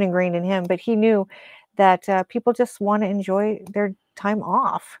was even ingrained in him, but he knew that people just want to enjoy their time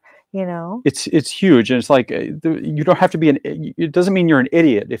off, you know? It's huge, and it's like you don't have to be it doesn't mean you're an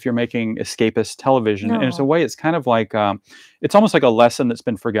idiot if you're making escapist television. And it's a No. way, it's kind of like it's almost like a lesson that's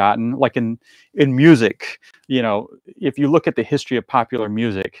been forgotten, like in music. You know, if you look at the history of popular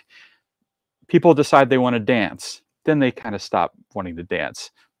music, people decide they want to dance, then they kind of stop wanting to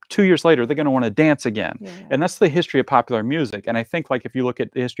dance. 2 years later, they're going to want to dance again. Yeah. And that's the history of popular music. And I think, like, if you look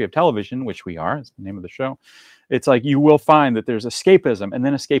at the history of television, which we are, is the name of the show, it's like you will find that there's escapism, and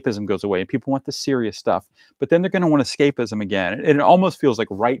then escapism goes away and people want the serious stuff, but then they're going to want escapism again. And it almost feels like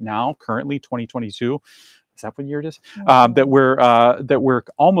right now, currently 2022, is that what year it is? That we're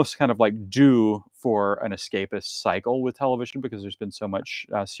almost kind of like due for an escapist cycle with television, because there's been so much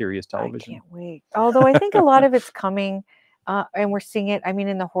serious television. I can't wait. Although I think a lot of it's coming, and we're seeing it. I mean,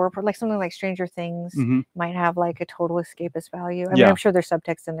 in the horror part, like something like Stranger Things might have like a total escapist value. I mean, I'm sure there's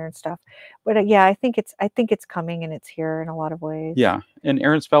subtext in there and stuff, but yeah, I think it's coming, and it's here in a lot of ways. Yeah, and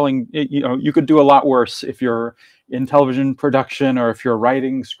Aaron Spelling, you know, you could do a lot worse if you're in television production, or if you're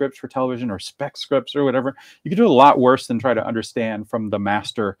writing scripts for television or spec scripts or whatever. You could do a lot worse than try to understand from the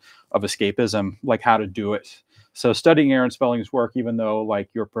master of escapism, like how to do it. So studying Aaron Spelling's work, even though like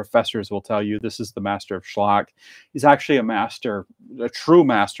your professors will tell you this is the master of schlock, he's actually a master, a true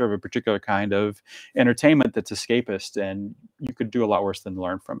master of a particular kind of entertainment that's escapist, and you could do a lot worse than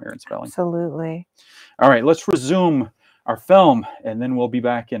learn from Aaron Spelling. Absolutely. All right, let's resume our film, and then we'll be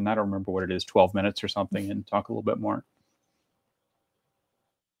back in, I don't remember what it is, 12 minutes or something, and talk a little bit more.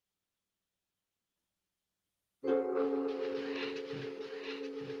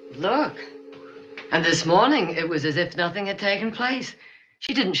 Look. And this morning, it was as if nothing had taken place.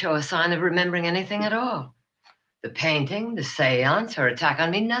 She didn't show a sign of remembering anything at all. The painting, the seance, her attack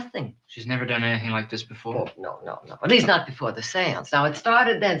on me, nothing. She's never done anything like this before? Oh, no. At least not before the seance. Now, it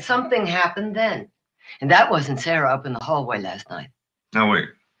started then. Something happened then. And that wasn't Sarah up in the hallway last night. Now, wait.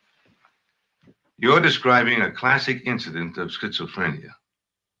 You're describing a classic incident of schizophrenia.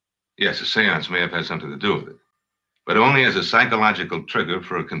 Yes, a seance may have had something to do with it, but only as a psychological trigger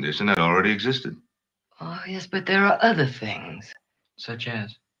for a condition that already existed. Oh, yes, but there are other things. Such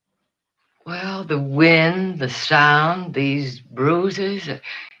as? Well, the wind, the sound, these bruises.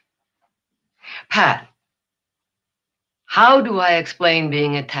 Pat, how do I explain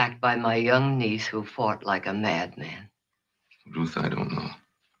being attacked by my young niece who fought like a madman? Ruth, I don't know.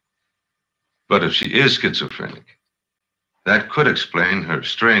 But if she is schizophrenic, that could explain her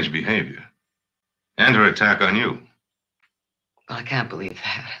strange behavior and her attack on you. I can't believe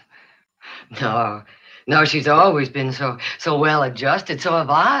that. No, she's always been so well adjusted. So have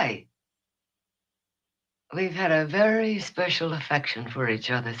I. We've had a very special affection for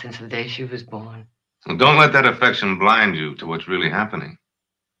each other since the day she was born. Well, don't let that affection blind you to what's really happening.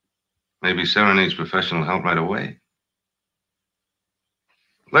 Maybe Sarah needs professional help right away.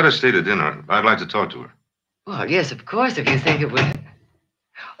 Let her stay to dinner. I'd like to talk to her. Well, yes, of course, if you think it would.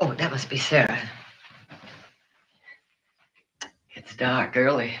 Oh, that must be Sarah. It's dark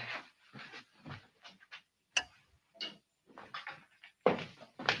early.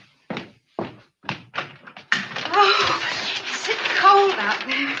 Oh, is it cold out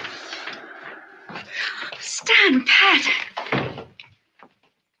there? Stand pat.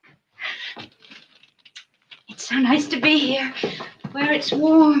 It's so nice to be here, where it's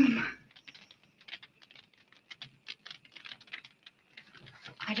warm.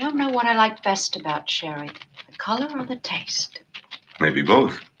 I don't know what I like best about sherry, the color or the taste. Maybe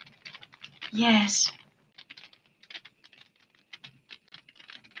both. Yes.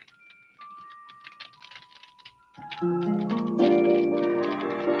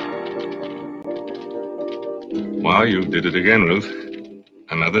 Wow, you did it again, Ruth.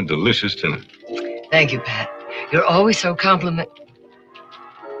 Another delicious dinner. Thank you, Pat. You're always so complimentary.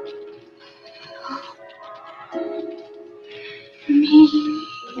 Me.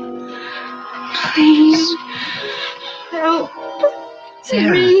 Please. Help.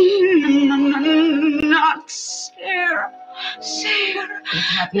 Sarah. Me. Not Sarah. Sarah. What's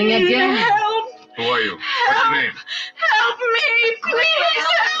happening again? Help. Who are you? What's your name? Help me, please.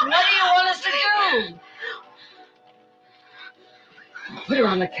 Help. What do you want us to do? Put her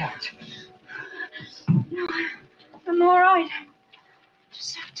on the couch. No, I'm all right. I'm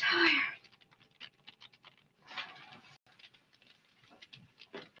just so tired.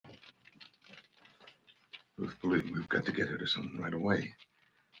 Ruth, believe me, we've got to get her to someone right away.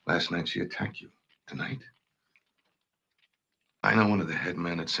 Last night she attacked you. Tonight? I know one of the head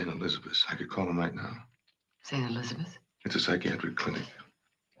men at St. Elizabeth's. I could call him right now. St. Elizabeth? It's a psychiatric clinic.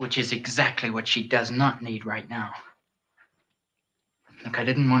 Which is exactly what she does not need right now. Look, I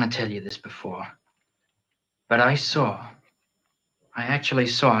didn't want to tell you this before, but I actually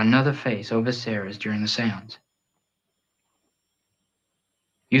saw another face over Sarah's during the seance.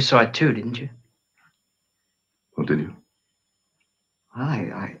 You saw it too, didn't you? Oh, did you?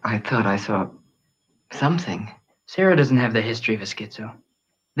 I thought I saw something. Sarah doesn't have the history of a schizo.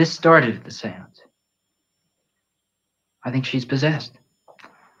 This started at the seance. I think she's possessed.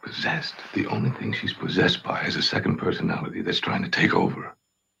 Possessed? The only thing she's possessed by is a second personality that's trying to take over.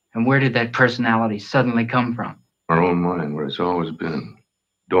 And where did that personality suddenly come from? Our own mind, where it's always been.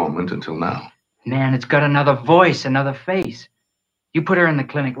 Dormant until now. Man, it's got another voice, another face. You put her in the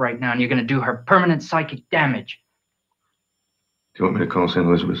clinic right now and you're going to do her permanent psychic damage. Do you want me to call St.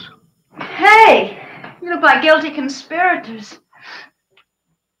 Elizabeth's? Hey! You look like guilty conspirators.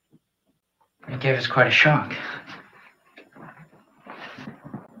 It gave us quite a shock.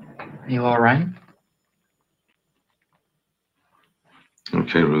 Are you all right?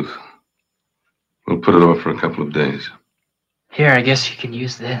 Okay, Ruth. We'll put it off for a couple of days. Here, I guess you can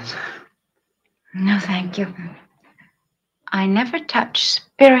use this. No, thank you. I never touch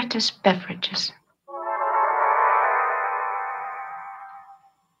spirituous beverages.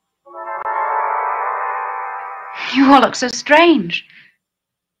 You all look so strange.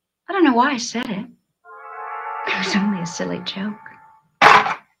 I don't know why I said it. It was only a silly joke.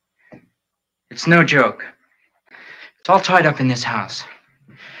 It's no joke. It's all tied up in this house.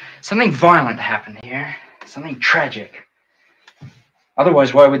 Something violent happened here. Something tragic.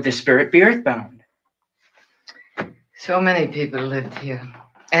 Otherwise, why would this spirit be earthbound? So many people lived here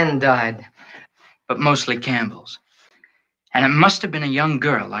and died. But mostly Campbells. And it must have been a young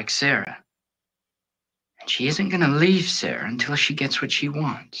girl like Sarah. And she isn't going to leave Sarah until she gets what she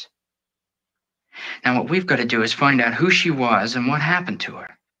wants. Now, what we've got to do is find out who she was and what happened to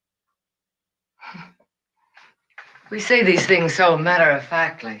her. We say these things so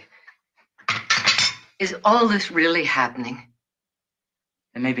matter-of-factly. Is all this really happening?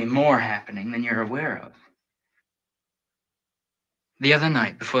 There may be more happening than you're aware of. The other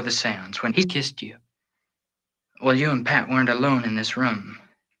night before the seance, when he kissed you, well, you and Pat weren't alone in this room.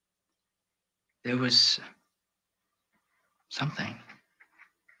 There was something.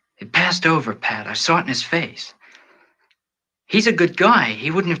 It passed over Pat. I saw it in his face. He's a good guy.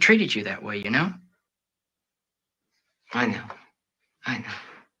 He wouldn't have treated you that way, you know? I know.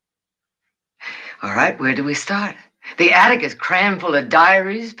 All right, where do we start? The attic is crammed full of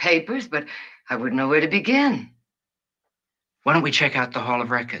diaries, papers, but I wouldn't know where to begin. Why don't we check out the Hall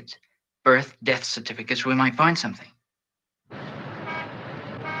of Records? Birth, death certificates, we might find something.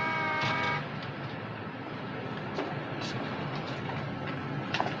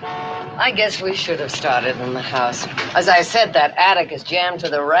 I guess we should have started in the house. As I said, that attic is jammed to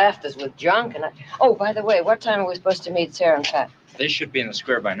the rafters with junk, and Oh, by the way, what time are we supposed to meet Sarah and Pat? They should be in the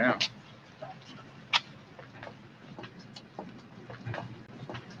square by now.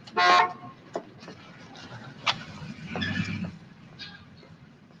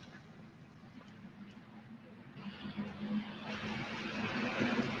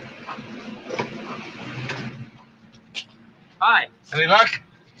 Hi. Any luck?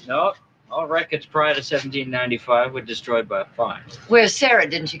 No. All records prior to 1795 were destroyed by a fire. Where's Sarah?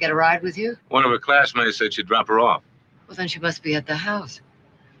 Didn't she get a ride with you? One of her classmates said she'd drop her off. Well, then she must be at the house.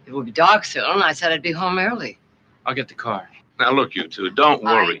 It will be dark soon, and I said I'd be home early. I'll get the car. Now, look, you two, don't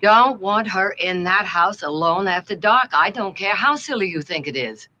worry. I don't want her in that house alone after dark. I don't care how silly you think it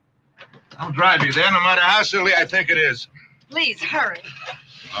is. I'll drive you there, no matter how silly I think it is. Please, hurry.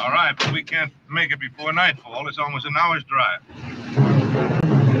 All right, but we can't make it before nightfall. It's almost an hour's drive.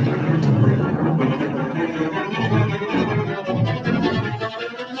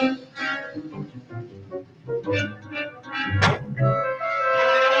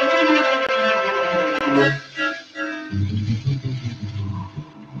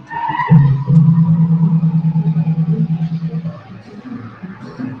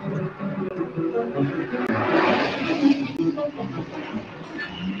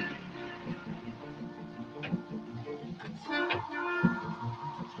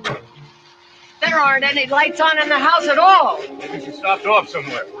 There aren't any lights on in the house at all. Maybe she stopped off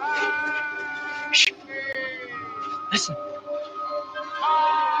somewhere. Shh. Listen.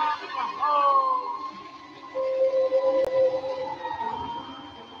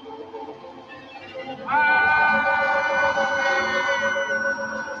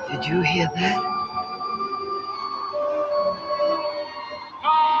 Did you hear that?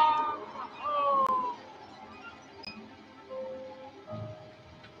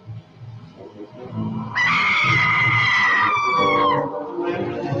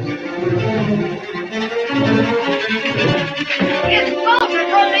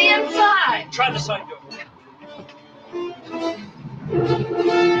 Try the side door.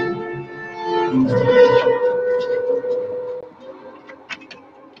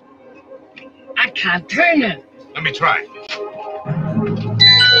 I can't turn it. Let me try.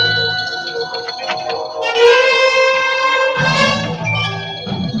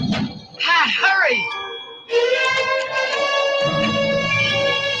 Pat, hurry!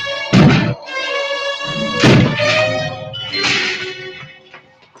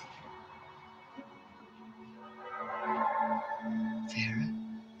 Sarah?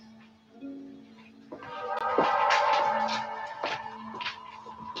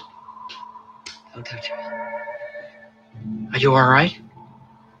 Don't touch her. Are you all right?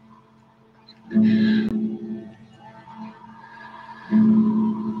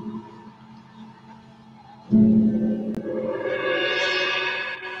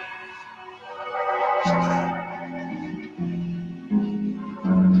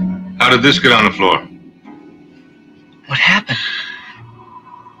 How did this get on the floor? What happened?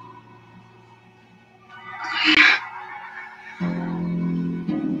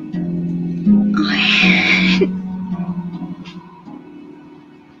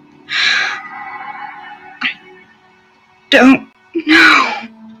 Don't know.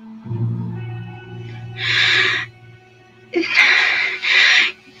 It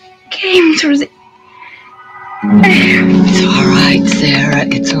came through the air. It's all right, Sarah.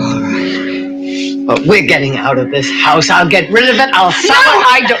 It's all right. But we're getting out of this house. I'll get rid of it. I'll sell it.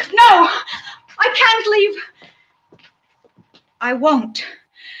 I don't. No! I can't leave. I won't.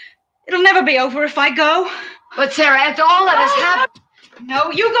 It'll never be over if I go. But Sarah, it's all that has happened.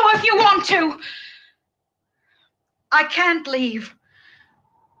 No, you go if you want to. I can't leave.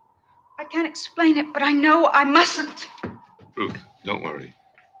 I can't explain it, but I know I mustn't. Ruth, don't worry.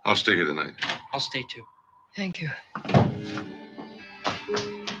 I'll stay here tonight. I'll stay too. Thank you.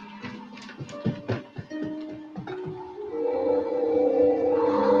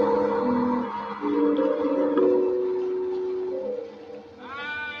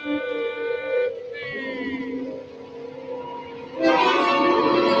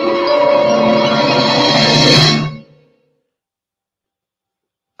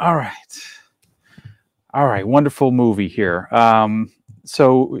 All right. All right. Wonderful movie here.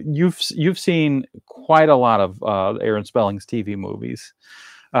 So you've seen quite a lot of Aaron Spelling's TV movies.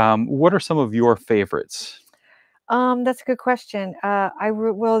 What are some of your favorites? That's a good question.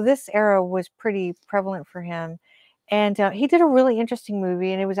 Well, this era was pretty prevalent for him, and he did a really interesting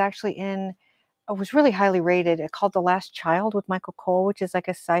movie, and it was actually it was really highly rated. Called The Last Child with Michael Cole, which is like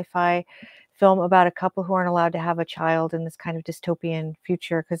a sci-fi film about a couple who aren't allowed to have a child in this kind of dystopian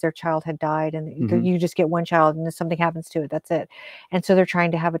future because their child had died, and you just get one child, and if something happens to it, that's it. And so they're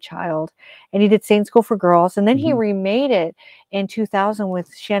trying to have a child. And he did Saint School for Girls, and then he remade it in 2000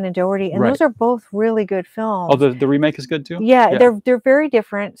 with Shannon Doherty, and those are both really good films. Oh, the remake is good too? Yeah, they're very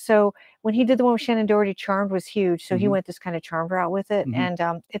different. So when he did the one with Shannon Doherty, Charmed was huge. So he went this kind of Charmed route with it,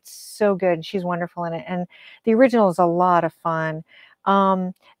 and it's so good. And she's wonderful in it. And the original is a lot of fun.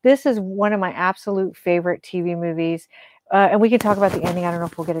 This is one of my absolute favorite TV movies. And we can talk about the ending. I don't know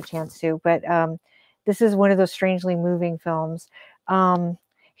if we'll get a chance to, but this is one of those strangely moving films.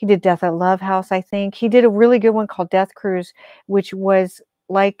 He did Death at Love House, I think. He did a really good one called Death Cruise, which was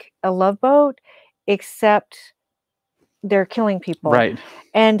like a Love Boat, except they're killing people. Right.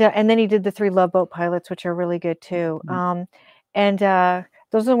 And then he did the 3 Love Boat pilots, which are really good too.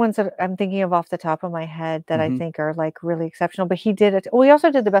 Those are the ones that I'm thinking of off the top of my head that I think are like really exceptional. But he did it. Well, he also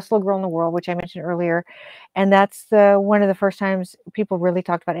did The Best Little Girl in the World, which I mentioned earlier. And that's one of the first times people really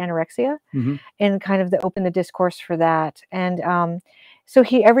talked about anorexia and kind of opened the discourse for that. And so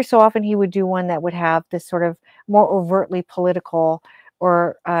he, every so often he would do one that would have this sort of more overtly political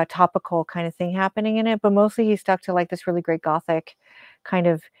or topical kind of thing happening in it. But mostly he stuck to like this really great Gothic kind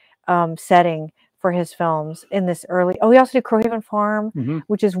of setting for his films in this early. Oh, he also did Crowhaven Farm,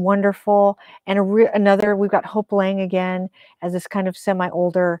 which is wonderful. And another, we've got Hope Lang again as this kind of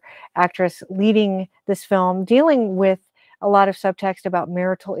semi-older actress leading this film, dealing with a lot of subtext about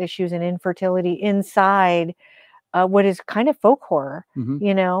marital issues and infertility inside what is kind of folk horror,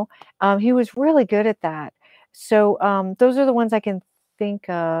 you know? He was really good at that. So those are the ones I can think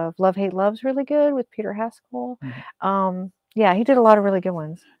of. Love, Hate, Love's really good with Peter Haskell. Yeah, he did a lot of really good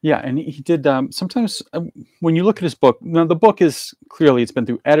ones. Yeah, and he did sometimes when you look at his book, now the book is clearly, it's been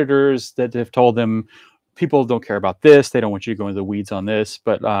through editors that have told them people don't care about this, they don't want you to go into the weeds on this.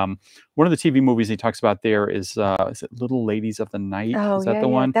 But one of the TV movies he talks about there is it Little Ladies of the Night? Oh, is that yeah, the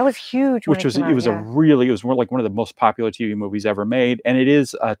one? That was huge. Which was, it was a really, it was more like one of the most popular TV movies ever made. And it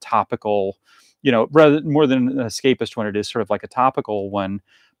is a topical, you know, rather more than an escapist one, it is sort of like a topical one.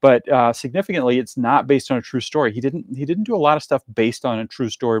 But significantly, it's not based on a true story. He didn't do a lot of stuff based on a true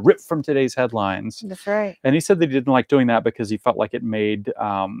story, ripped from today's headlines. That's right. And he said that he didn't like doing that because he felt like it made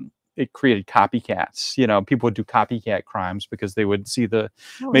it created copycats. You know, people would do copycat crimes because they would see the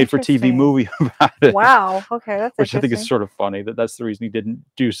made-for-TV movie about it. Wow. Okay, that's which I think is sort of funny. That's the reason he didn't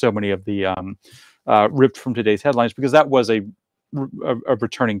do so many of the ripped from today's headlines, because that was a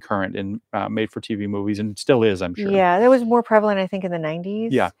returning current in made-for-TV movies, and still is, I'm sure. Yeah, that was more prevalent, I think, in the 90s.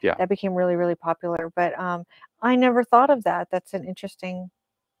 Yeah. That became really, really popular. But I never thought of that. That's an interesting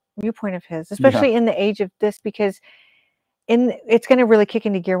viewpoint of his, especially in the age of this, because it's going to really kick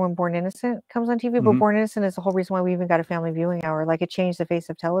into gear when Born Innocent comes on TV. But Born Innocent is the whole reason why we even got a family viewing hour. Like, it changed the face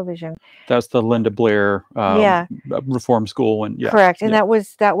of television. That's the Linda Blair reform school, and correct. And that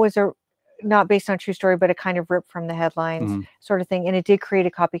was a not based on a true story, but a kind of ripped from the headlines sort of thing. And it did create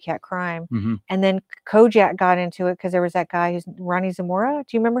a copycat crime. And then Kojak got into it because there was that guy who's Ronnie Zamora.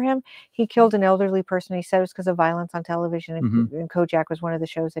 Do you remember him? He killed an elderly person. He said it was because of violence on television. And Kojak was one of the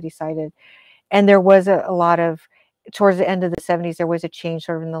shows that he cited. And there was a lot of, towards the end of the 70s, there was a change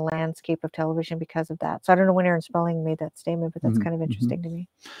sort of in the landscape of television because of that. So I don't know when Aaron Spelling made that statement, but that's kind of interesting to me.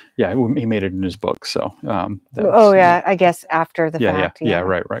 Yeah, he made it in his book. So I guess after the fact. Yeah,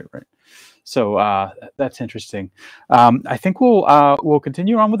 right. So that's interesting. I think we'll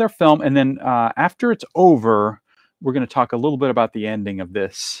continue on with our film, and then after it's over, we're going to talk a little bit about the ending of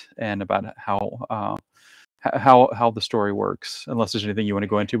this and about how the story works. Unless there's anything you want to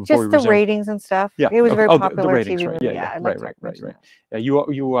go into before we resume. Just the ratings and stuff. Yeah, it was a very popular the ratings, TV right. movie. Yeah, right. Yeah,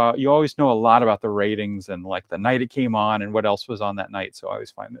 you always know a lot about the ratings and like the night it came on and what else was on that night. So I always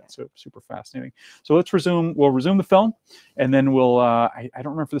find that super fascinating. So let's resume. We'll resume the film, and then we'll. I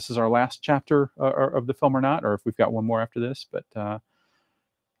don't remember if this is our last chapter of the film or not, or if we've got one more after this. But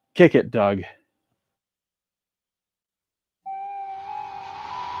kick it, Doug.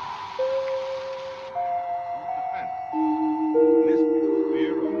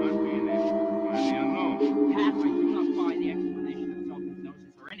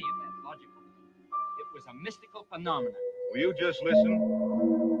 Mystical phenomenon. Will you just listen?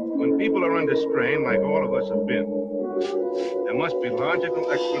 When people are under strain, like all of us have been, there must be logical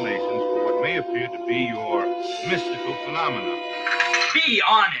explanations for what may appear to be your mystical phenomenon. Be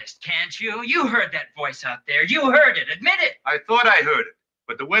honest, can't you? You heard that voice out there. You heard it. Admit it. I thought I heard it,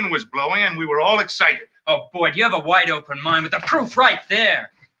 but the wind was blowing and we were all excited. Oh, boy, you have a wide open mind with the proof right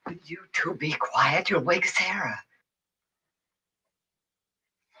there. Would you two be quiet? You'll wake Sarah.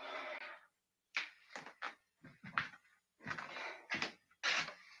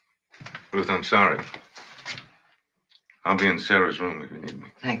 Ruth, I'm sorry. I'll be in Sarah's room if you need me.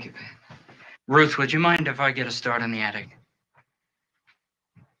 Thank you, Pat. Ruth, would you mind if I get a start in the attic?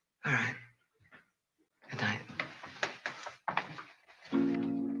 All right. Good night.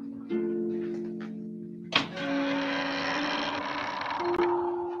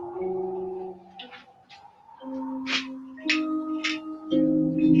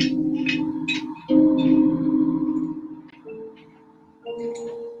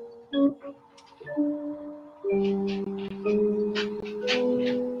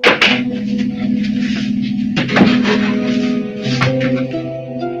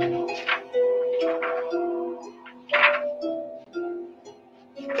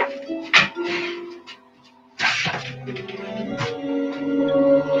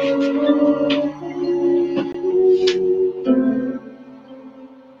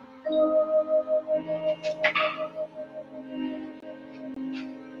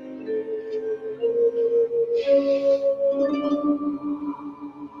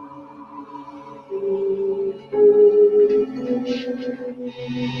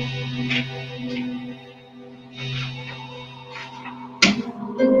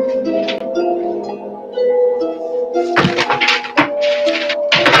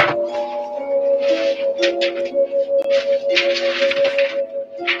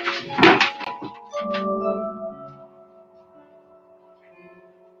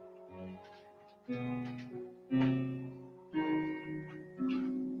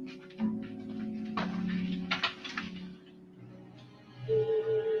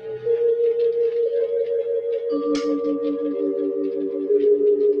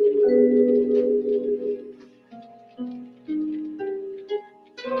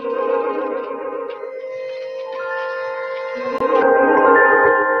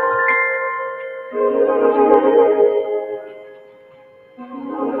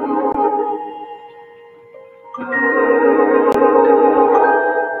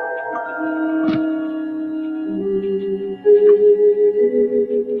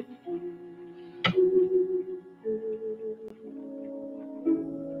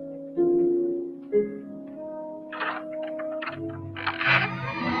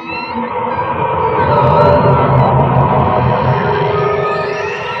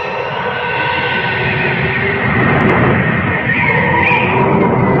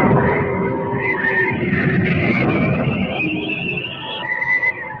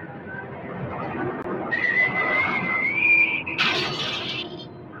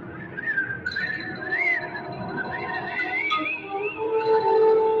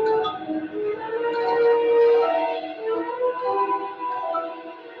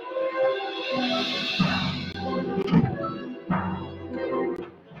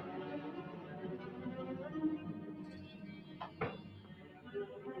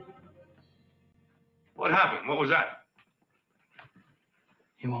 What happened? What was that?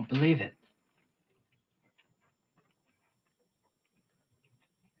 You won't believe it.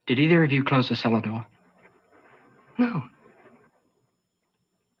 Did either of you close the cellar door? No.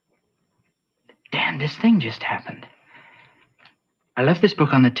 Damn, this thing just happened. I left this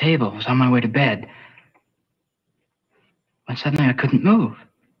book on the table. Was on my way to bed. When suddenly I couldn't move.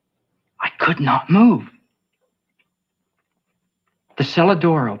 I could not move. The cellar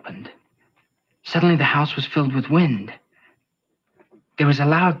door opened. Suddenly the house was filled with wind. There was a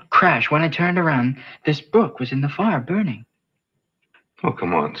loud crash. When I turned around, this book was in the fire, burning. Oh,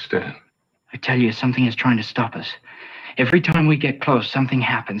 come on, Stan. I tell you, something is trying to stop us. Every time we get close, something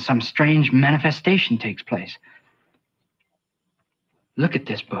happens. Some strange manifestation takes place. Look at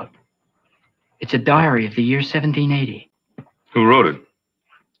this book. It's a diary of the year 1780. Who wrote it?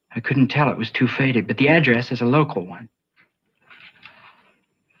 I couldn't tell. It was too faded, but the address is a local one.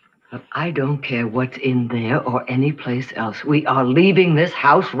 Well, I don't care what's in there or any place else. We are leaving this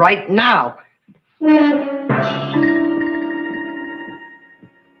house right now.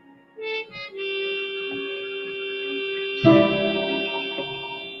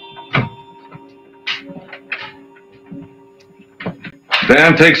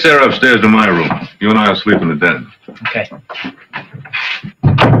 Dan, take Sarah upstairs to my room. You and I will sleep in the den. Okay.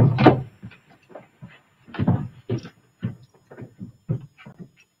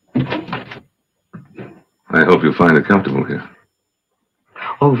 I hope you'll find it comfortable here.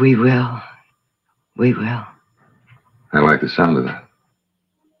 Oh, we will. We will. I like the sound of that.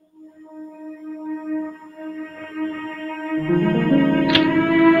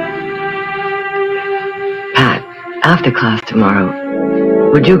 Pat, after class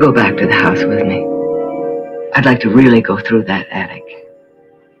tomorrow, would you go back to the house with me? I'd like to really go through that attic.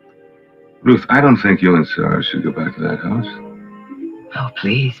 Ruth, I don't think you and Sarah should go back to that house. Oh,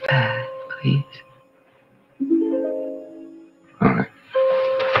 please, Pat, please. All right.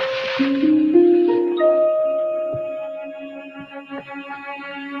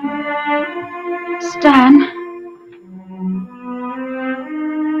 Stan,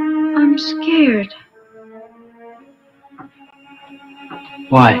 I'm scared.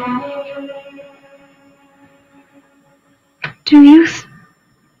 Why? Do you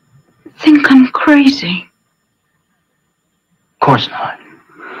think I'm crazy? Of course not.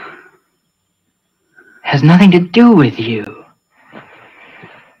 Has nothing to do with you.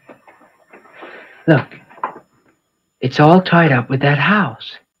 Look, it's all tied up with that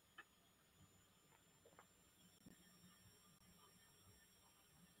house.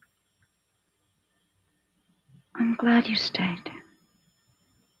 I'm glad you stayed.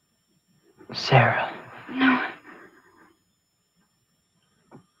 Sarah. No.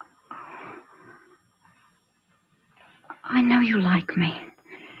 I know you like me.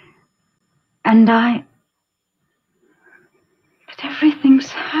 And but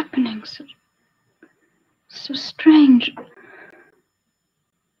everything's happening so strange.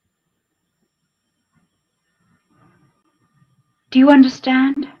 Do you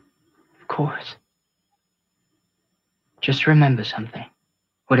understand? Of course. Just remember something.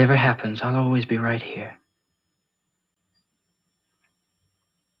 Whatever happens, I'll always be right here.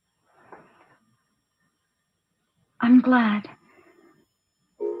 I'm glad.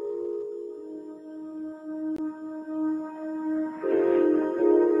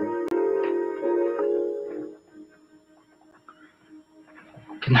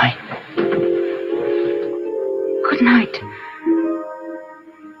 Good night. Good night.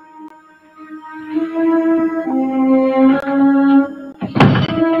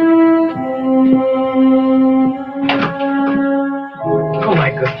 Oh, my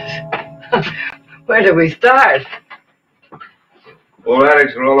goodness. Where do we start? All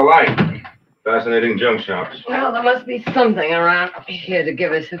attics are all alike. Fascinating junk shops. Well, there must be something around here to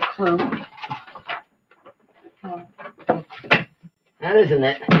give us a clue. Oh. That isn't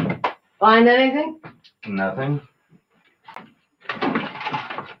it. Find anything? Nothing.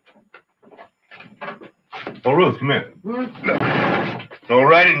 Oh, Ruth, come here. Look. No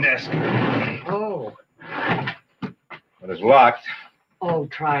writing desk. Oh. But it's locked. Oh,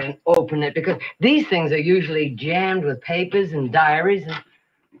 try and open it, because these things are usually jammed with papers and diaries and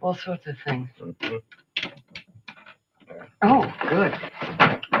all sorts of things. Oh, good.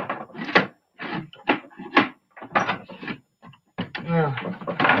 Now,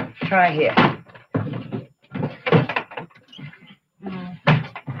 try here.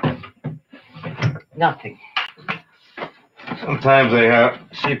 Nothing. Sometimes they have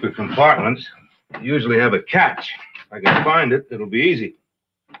secret compartments. They usually have a catch. If I can find it, it'll be easy.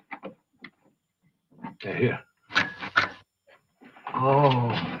 Here.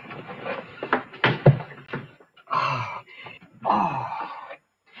 Oh. Oh.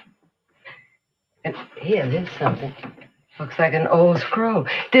 And here, there's something. Looks like an old scroll.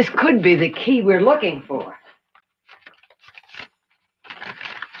 This could be the key we're looking for.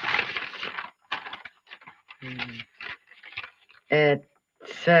 It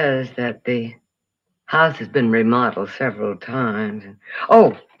says that the house has been remodeled several times.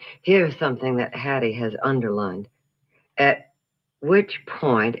 Oh, here's something that Hattie has underlined. At which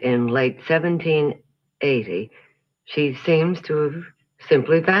point in late 1780, she seems to have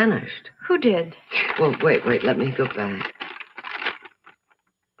simply vanished. Who did? Well, wait, let me go back.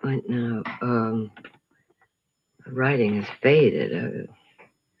 Wait, no, the writing is faded.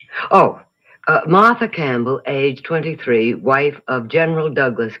 Martha Campbell, age 23, wife of General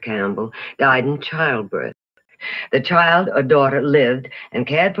Douglas Campbell, died in childbirth. The child or daughter lived and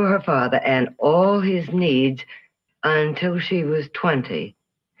cared for her father and all his needs until she was 20,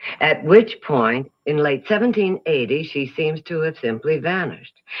 at which point, in late 1780, she seems to have simply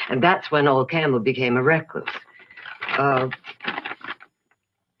vanished. And that's when old Campbell became a recluse.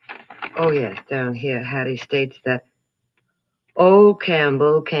 Oh, yes, down here, Hattie states that old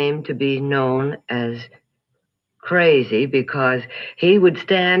Campbell came to be known as crazy because he would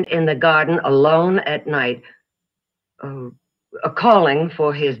stand in the garden alone at night, calling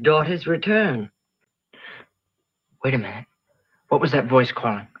for his daughter's return. Wait a minute. What was that voice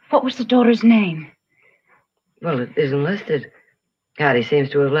calling? What was the daughter's name? Well, it isn't listed. Hattie seems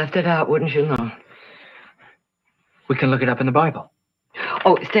to have left it out, wouldn't you know? We can look it up in the Bible.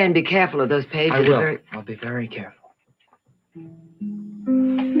 Oh, Stan, be careful of those pages. I will. I'll be very careful.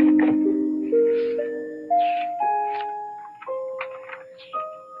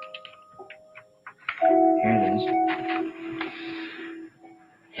 Here it is.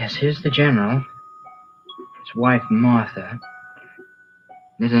 Yes, here's the general. His wife, Martha.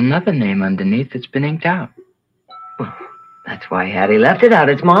 There's another name underneath that's been inked out. Well, that's why Hattie left it out.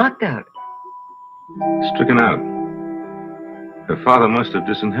 It's marked out. Stricken out. Her father must have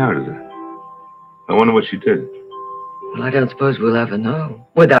disinherited her. I wonder what she did. Well, I don't suppose we'll ever know.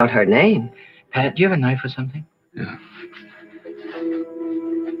 Without her name. Pat, do you have a knife or something? Yeah.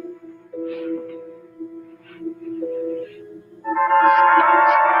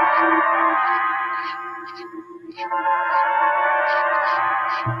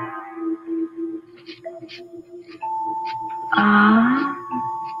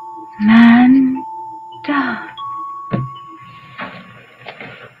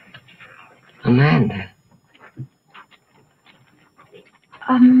 Amanda.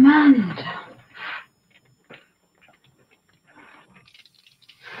 Amanda.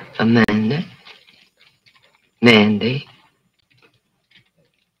 Amanda. Mandy.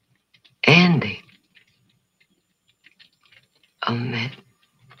 Andy. Amanda.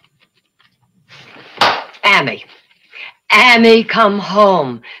 Amy. Amy, come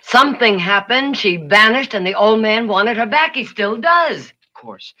home. Something happened. She vanished, and the old man wanted her back. He still does. Of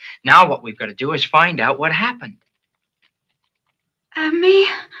course. Now what we've got to do is find out what happened. Amy,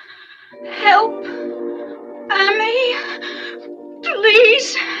 help. Amy,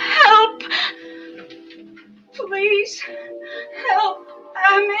 please help. Please help,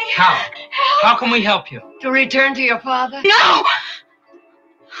 Amy. How? Help. How can we help you? To return to your father? No!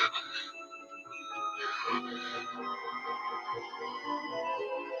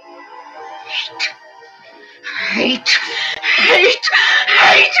 Hate. Hate.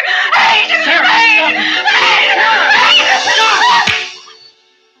 Hate. Hate. Sarah, Hate. Hate. Stop.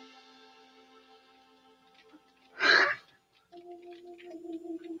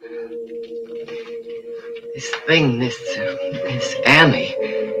 This thing, this Amy.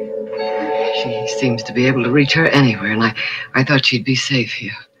 She seems to be able to reach her anywhere, and I thought she'd be safe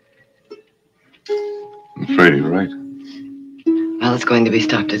here. I'm afraid you're right. Well, it's going to be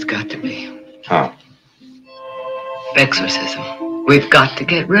stopped. It's got to be. How? Exorcism. We've got to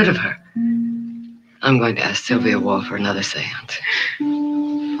get rid of her. I'm going to ask Sylvia Wall for another seance.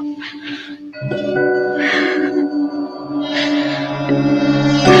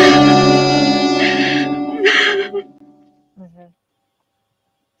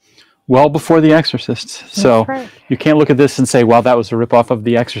 Well before The Exorcist. So right. You can't look at this and say, well, that was a ripoff of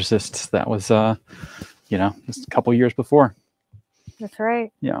The Exorcist. That was, just a couple years before. That's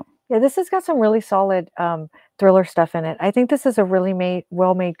right. Yeah. Yeah, this has got some really solid thriller stuff in it. I think this is a really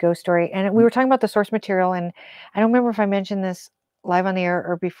well-made ghost story. And we were talking about the source material, and I don't remember if I mentioned this live on the air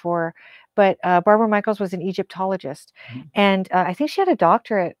or before, but Barbara Michaels was an Egyptologist. Mm-hmm. And I think she had a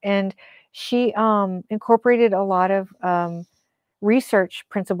doctorate, and she incorporated a lot of research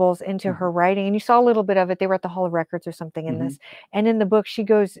principles into her writing, and you saw a little bit of it. They were at the Hall of Records or something in this, and in the book she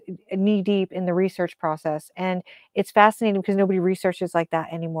goes knee deep in the research process, and it's fascinating because nobody researches like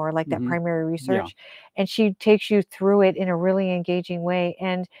that anymore, like that primary research, and she takes you through it in a really engaging way,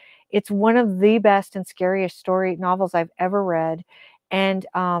 and it's one of the best and scariest story novels I've ever read. And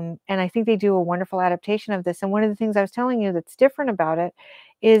I think they do a wonderful adaptation of this. And one of the things I was telling you that's different about it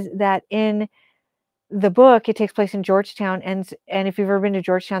is that in the book, it takes place in Georgetown, and if you've ever been to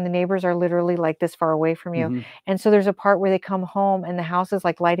Georgetown, the neighbors are literally like this far away from you. And so there's a part where they come home and the house is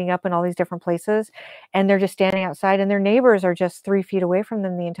like lighting up in all these different places, and they're just standing outside, and their neighbors are just 3 feet away from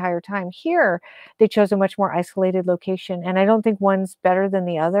them the entire time. Here, they chose a much more isolated location, and I don't think one's better than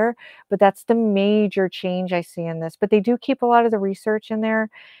the other, but that's the major change I see in this. But they do keep a lot of the research in there,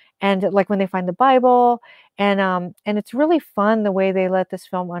 and like when they find the Bible, and it's really fun the way they let this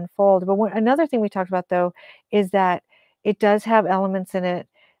film unfold. But another thing we talked about though is that it does have elements in it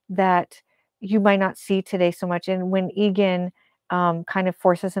that you might not see today so much. And when Egan kind of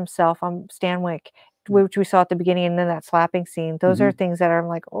forces himself on Stanwyck, which we saw at the beginning, and then that slapping scene, those are things that I'm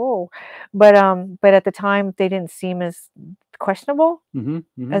like, oh, but at the time they didn't seem as questionable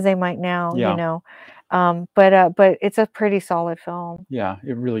as they might now, you know. But it's a pretty solid film. Yeah,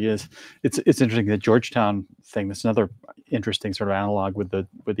 it really is. It's interesting, the Georgetown thing. That's another interesting sort of analog with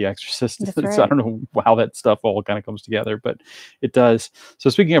the Exorcist. That's right. I don't know how that stuff all kind of comes together, but it does.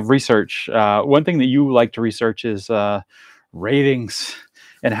 So speaking of research, one thing that you like to research is ratings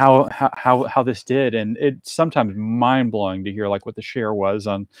and how this did, and it's sometimes mind-blowing to hear like what the share was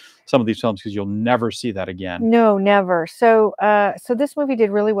on some of these films, because you'll never see that again. No, never. So so this movie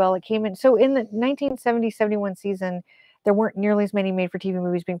did really well. It came in, so in the 1970-71 season, there weren't nearly as many made-for-TV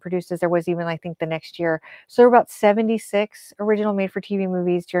movies being produced as there was even, I think, the next year. So there were about 76 original made-for-TV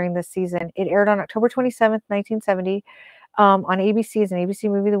movies during this season. It aired on October 27th, 1970. On ABC as an ABC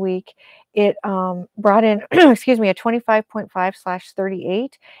Movie of the Week. It brought in, excuse me, a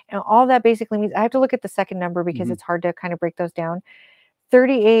 25.5/38. And all that basically means, I have to look at the second number because it's hard to kind of break those down.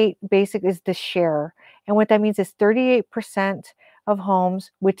 38 basic is the share. And what that means is 38% of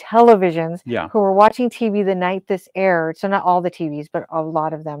homes with televisions who were watching TV the night this aired, so not all the TVs, but a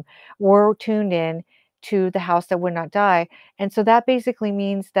lot of them, were tuned in to The House That Would Not Die. And so that basically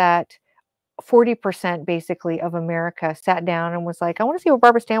means that 40% basically of America sat down and was like, I want to see what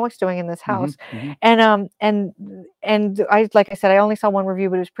Barbara Stanwyck's doing in this house. And I, like I said, I only saw one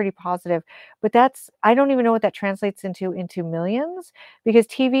review, but it was pretty positive. But that's, I don't even know what that translates into millions, because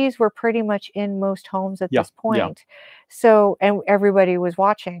TVs were pretty much in most homes at this point. So, and everybody was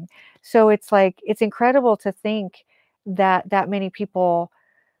watching. So it's like, it's incredible to think that that many people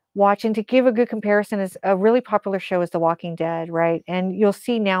watch. And to give a good comparison, is a really popular show is The Walking Dead, right? And you'll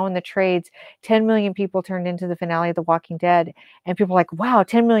see now in the trades, 10 million people turned into the finale of The Walking Dead, and people are like, wow,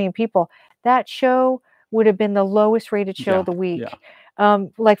 10 million people. That show would have been the lowest rated show of the week.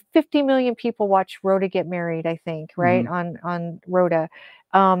 Like 50 million people watch Rhoda Get Married, I think, right? On Rhoda.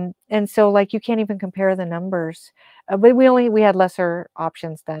 And so like, you can't even compare the numbers. But we had lesser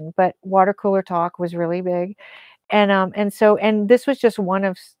options then, but Water Cooler Talk was really big. And this was just one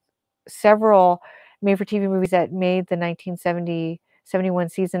of several made-for-TV movies that made the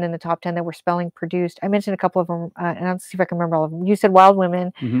 1970-71 season in the top 10 that were Spelling produced. I mentioned a couple of them, and I'll see if I can remember all of them. You said Wild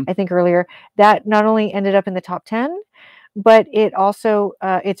Women, I think earlier. That not only ended up in the top 10, but it also,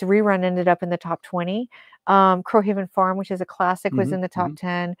 its rerun ended up in the top 20. Crowhaven Farm, which is a classic, was in the top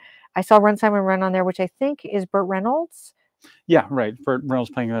 10. I saw Run Simon Run on there, which I think is Burt Reynolds. Yeah, right. Burt Reynolds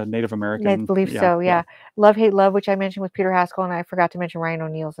playing a Native American. I believe so, yeah. Love, Hate, Love, which I mentioned with Peter Haskell, and I forgot to mention Ryan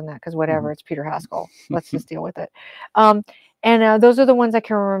O'Neal's in that, because whatever, it's Peter Haskell. Let's just deal with it. And those are the ones I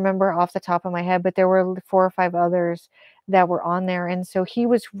can remember off the top of my head, but there were 4 or 5 others that were on there. And so he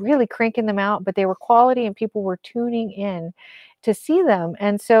was really cranking them out, but they were quality and people were tuning in to see them.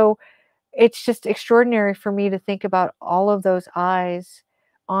 And so it's just extraordinary for me to think about all of those eyes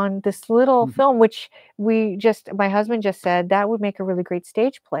on this little film, which my husband just said that would make a really great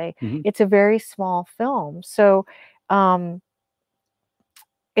stage play. It's a very small film. So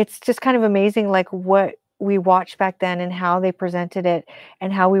it's just kind of amazing, like what we watched back then and how they presented it,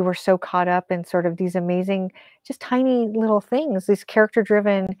 and how we were so caught up in sort of these amazing, just tiny little things, these character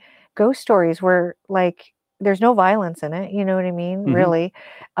driven ghost stories where like there's no violence in it, you know what I mean? Really.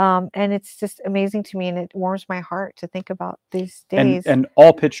 And it's just amazing to me, and it warms my heart to think about these days. And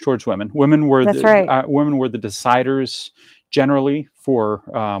all pitched towards women. Women were women were the deciders generally for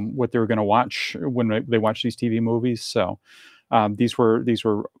what they were going to watch when they watched these TV movies. So These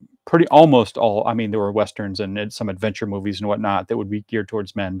were pretty almost all. I mean, there were westerns and some adventure movies and whatnot that would be geared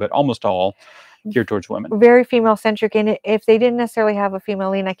towards men, but almost all geared towards women. Very female centric. And if they didn't necessarily have a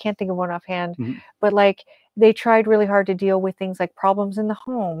female lead, I can't think of one offhand, but like they tried really hard to deal with things like problems in the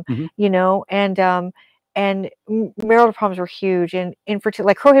home, you know, and marital problems were huge. And infertility,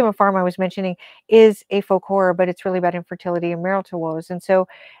 like Crowhaven Farm I was mentioning, is a folk horror, but it's really about infertility and marital woes. And so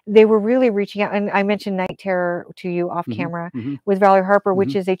they were really reaching out. And I mentioned Night Terror to you off camera with Valerie Harper,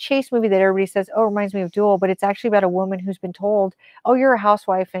 which is a chase movie that everybody says, oh, reminds me of Duel, but it's actually about a woman who's been told, oh, you're a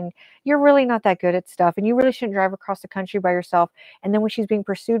housewife and you're really not that good at stuff, and you really shouldn't drive across the country by yourself. And then when she's being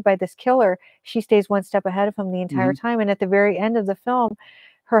pursued by this killer, she stays one step ahead of him the entire time. And at the very end of the film,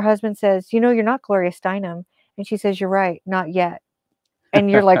 her husband says, you know, you're not Gloria Steinem. And she says, you're right, not yet.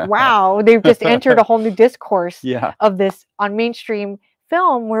 And you're like, wow, they've just entered a whole new discourse of this on mainstream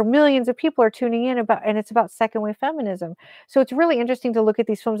film where millions of people are tuning in about, and it's about second wave feminism. So it's really interesting to look at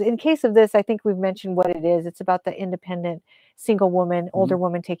these films. In case of this, I think we've mentioned what it is. It's about the independent single woman, older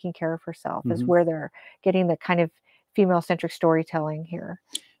woman taking care of herself is where they're getting the kind of female centric storytelling here.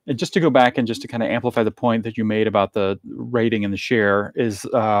 And just to go back and just to kind of amplify the point that you made about the rating and the share is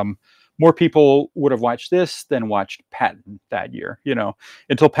more people would have watched this than watched Patton that year. You know,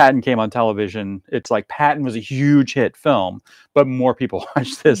 until Patton came on television, it's like Patton was a huge hit film, but more people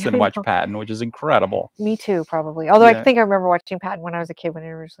watched this than watched Patton, which is incredible. Me too, probably. Although I think I remember watching Patton when I was a kid when it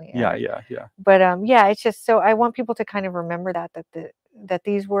originally aired. Yeah. But yeah, it's just so I want people to kind of remember that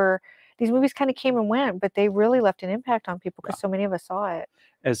these movies kind of came and went, but they really left an impact on people because so many of us saw it.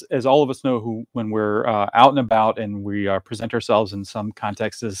 As all of us know, who when we're out and about and we present ourselves in some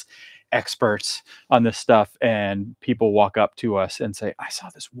context as experts on this stuff, and people walk up to us and say, I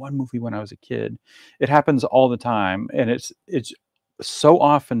saw this one movie when I was a kid. It happens all the time, and it's so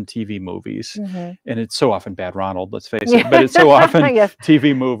often TV movies, and it's so often Bad Ronald, let's face it, but it's so often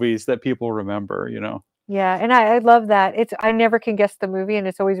TV movies that people remember, you know. Yeah, and I love that. I never can guess the movie, and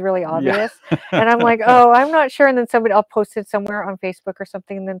it's always really obvious. And I'm like, oh, I'm not sure. And then I'll post it somewhere on Facebook or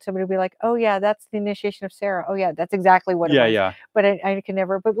something, and then somebody will be like, oh yeah, that's the Initiation of Sarah. Oh yeah, that's exactly what it was. Yeah. But I can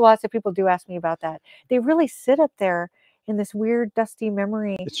never. But lots of people do ask me about that. They really sit up there in this weird, dusty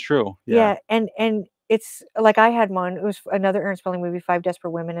memory. It's true. Yeah, and it's like I had one. It was another Ernest Spelling movie, Five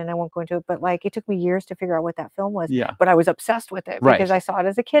Desperate Women, and I won't go into it. But like, it took me years to figure out what that film was. Yeah. But I was obsessed with it because I saw it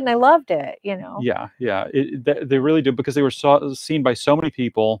as a kid and I loved it. You know. Yeah. They really do, because they were seen by so many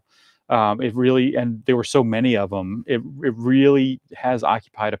people. It really, and there were so many of them. It really has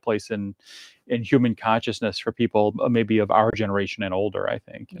occupied a place in human consciousness for people maybe of our generation and older, I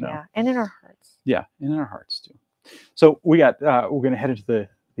think. You know? Yeah, and in our hearts. Yeah, and in our hearts too. So we're going to head into the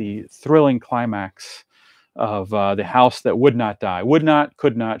thrilling climax of the house that would not die, would not,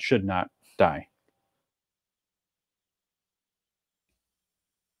 could not, should not die.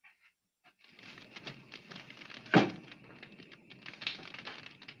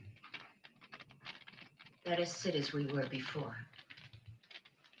 Let us sit as we were before.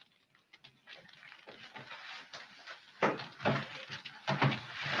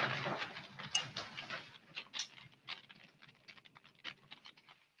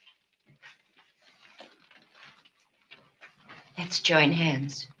 Let's join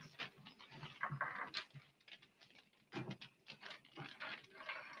hands.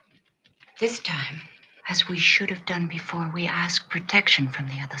 This time, as we should have done before, we ask protection from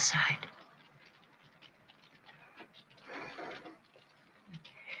the other side.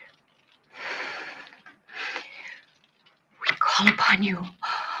 We call upon you.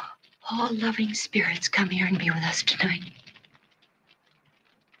 All loving spirits, come here and be with us tonight.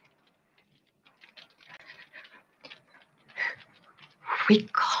 We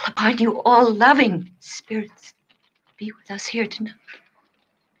call upon you, all loving spirits, be with us here tonight.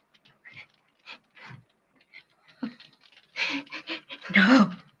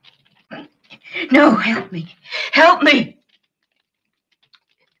 No. No, help me. Help me.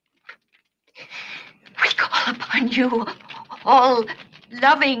 We call upon you, all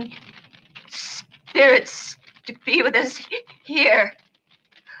loving spirits, to be with us here.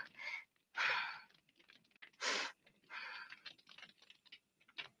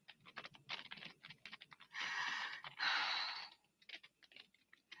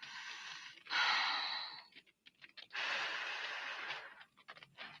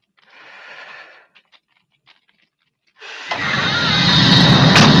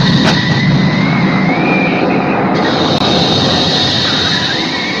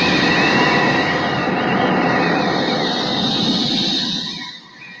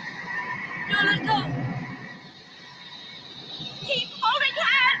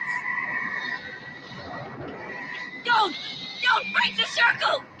 Break the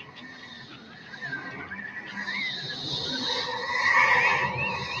circle!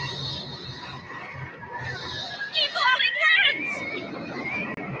 Keep holding hands!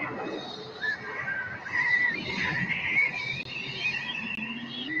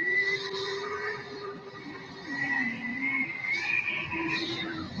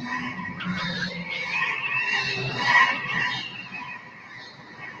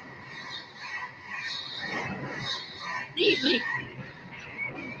 Leave me.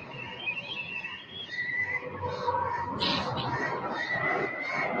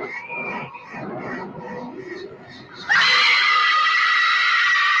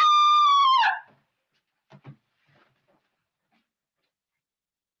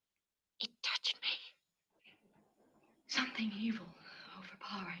 It touched me. Something evil,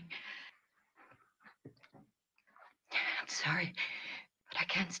 overpowering. I'm sorry, but I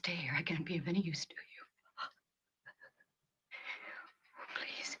can't stay here. I can't be of any use to you.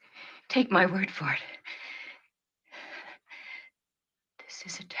 Please, take my word for it. This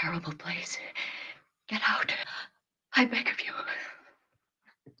is a terrible place. Get out. I beg of you.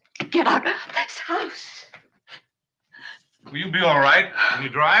 Get out of this house. Will you be all right when you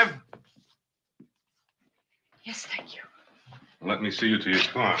drive? Yes, thank you. Let me see you to your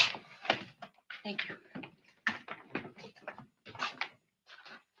car. Thank you.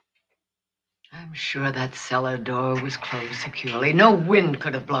 I'm sure that cellar door was closed securely. No wind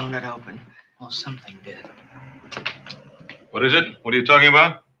could have blown it open. Well, something did. What is it? What are you talking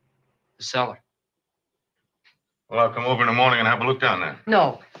about? The cellar. Well, I'll come over in the morning and have a look down there.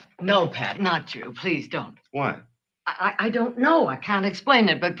 No, Pat, not you. Please don't. Why? I don't know. I can't explain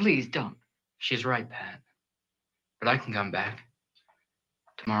it, but please don't. She's right, Pat. But I can come back.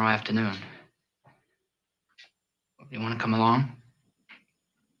 Tomorrow afternoon. You want to come along?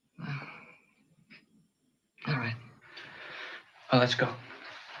 All right. Well, let's go.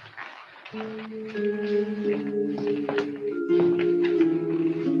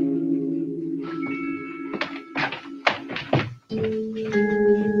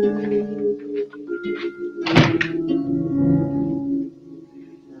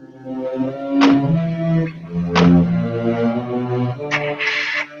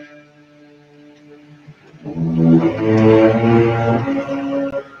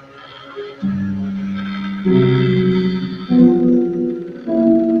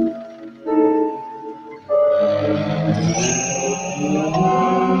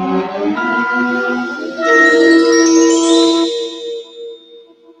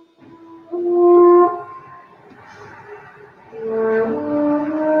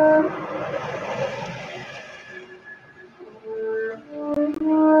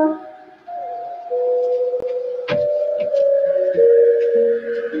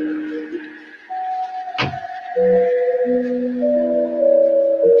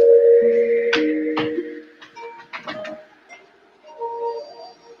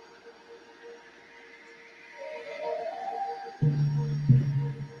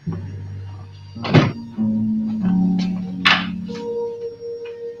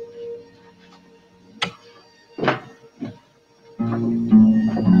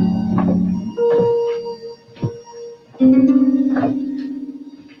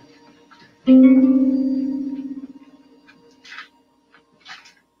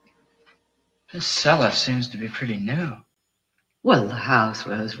 This cellar seems to be pretty new. Well, the house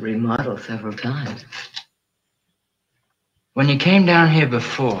was remodeled several times. When you came down here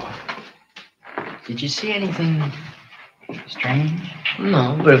before, did you see anything strange?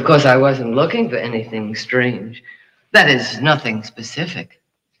 No, but of course I wasn't looking for anything strange. That is, nothing specific.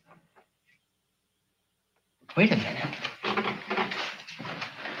 Wait a minute.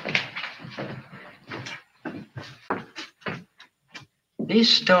 These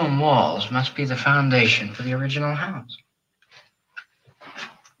stone walls must be the foundation for the original house.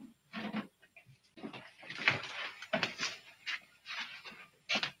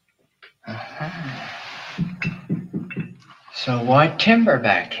 So why timber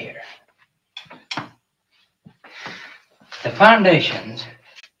back here? The foundations,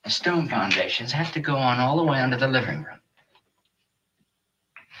 the stone foundations, have to go on all the way under the living room.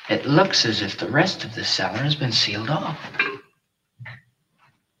 It looks as if the rest of the cellar has been sealed off.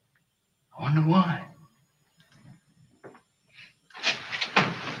 I wonder why.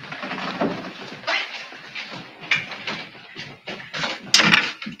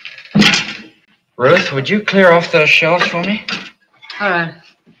 Ruth, would you clear off those shelves for me? All right.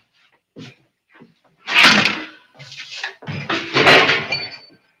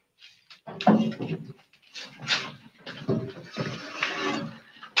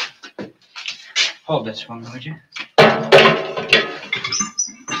 Hold this one, would you?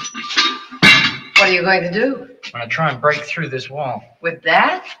 What are you going to do? I'm gonna try and break through this wall. With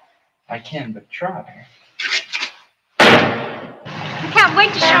that? I can, but try. I can't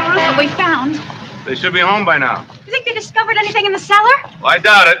wait to show Ruth what we found. They should be home by now. You think they discovered anything in the cellar? Well, I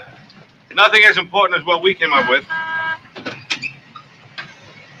doubt it. Nothing as important as what we came up with.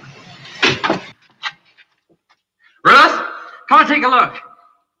 Ruth, come on, take a look.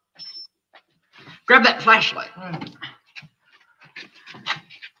 Grab that flashlight.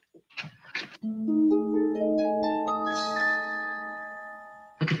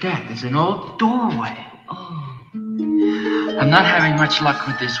 Look at that. There's an old doorway. Oh. I'm not having much luck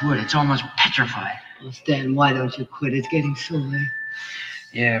with this wood. It's almost petrified. Well, Stan, why don't you quit? It's getting so late.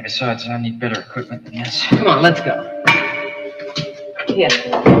 Yeah, besides, I need better equipment than this. Come on, let's go. Here.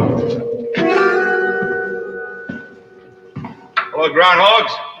 Hello,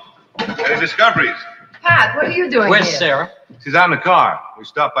 groundhogs. Any discoveries? Pat, what are you doing Where's here? Sarah? She's out in the car. We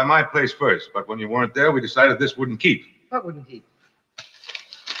stopped by my place first, but when you weren't there, we decided this wouldn't keep. What wouldn't he?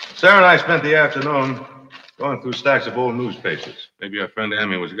 Sarah and I spent the afternoon going through stacks of old newspapers. Maybe our friend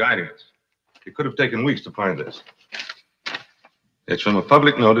Amy was guiding us. It could have taken weeks to find this. It's from a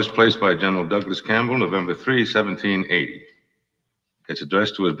public notice placed by General Douglas Campbell, November 3, 1780. It's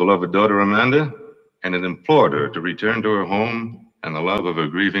addressed to his beloved daughter, Amanda, and it implored her to return to her home and the love of her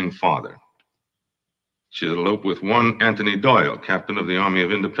grieving father. She had eloped with one Anthony Doyle, captain of the Army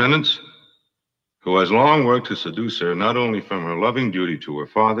of Independence, who has long worked to seduce her not only from her loving duty to her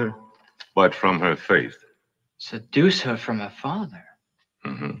father, but from her faith. Seduce her from her father?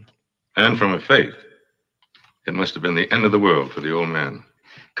 Mm-hmm. And from her faith. It must have been the end of the world for the old man.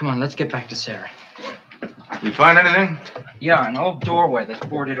 Come on, let's get back to Sarah. You find anything? Yeah, an old doorway that's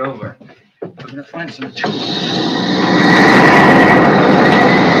boarded over. We're gonna find some tools.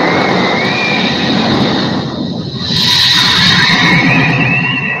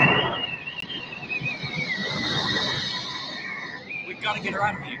 We've got to get her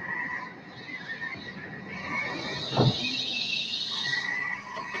out of here.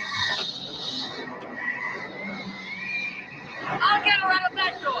 I'll get her out of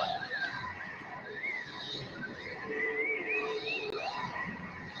that door.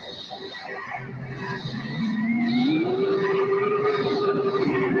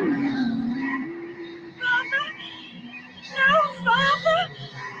 Father? No, Father!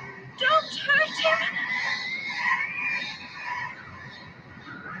 Don't hurt him!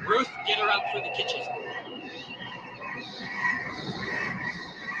 Ruth, get her out through the kitchen.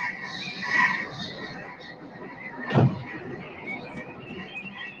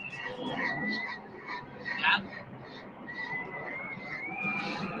 Pat?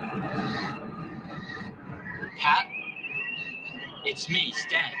 Pat? It's me,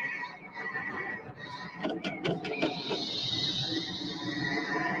 Stan.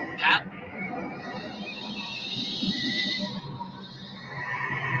 Pat?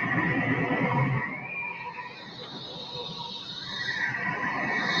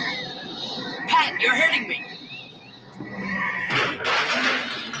 Pat, you're hurting me.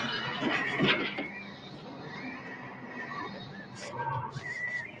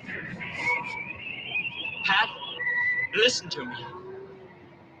 Pat, listen to me.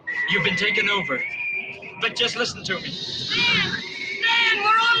 You've been taken over. But just listen to me. Stan,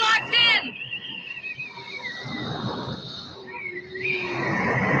 we're all locked in.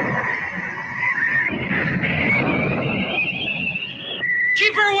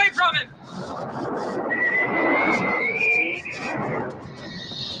 Keep her away from him!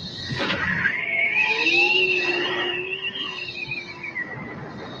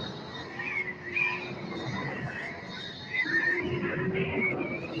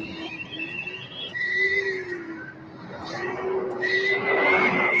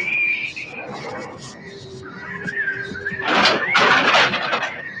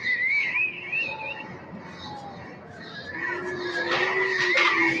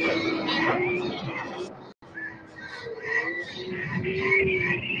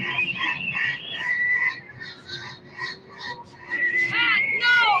 Pat,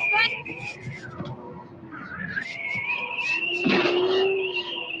 no!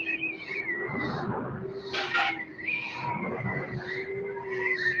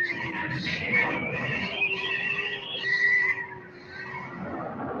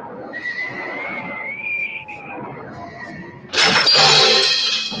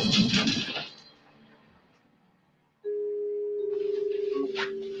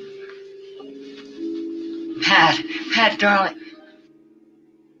 Pat, darling.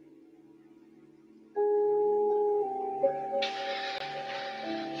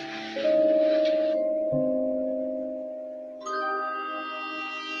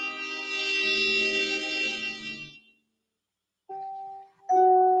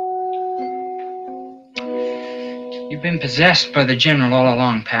 You've been possessed by the general all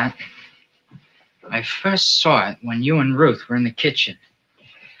along, Pat. I first saw it when you and Ruth were in the kitchen.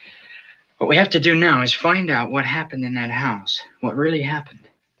 What we have to do now is find out what happened in that house. What really happened.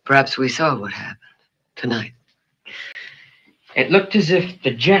 Perhaps we saw what happened tonight. It looked as if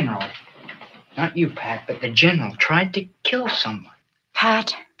the general, not you, Pat, but the general tried to kill someone.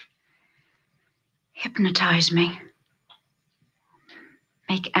 Pat, hypnotize me.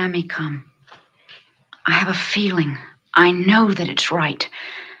 Make Amy come. I have a feeling. I know that it's right.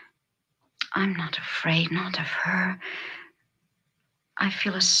 I'm not afraid, not of her. I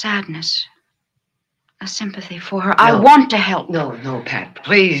feel a sadness, a sympathy for her. No. I want to help. No, Pat,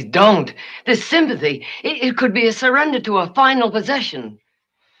 please don't. This sympathy, it could be a surrender to a final possession.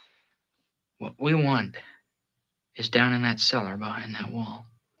 What we want is down in that cellar behind that wall.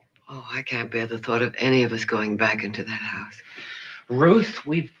 Oh, I can't bear the thought of any of us going back into that house. Ruth,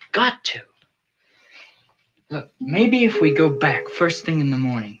 we've got to. Look, maybe if we go back first thing in the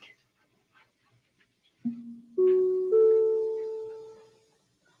morning.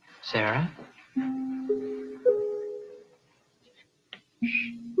 Sarah?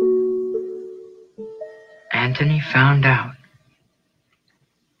 Anthony found out.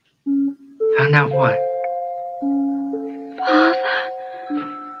 Found out what? Father.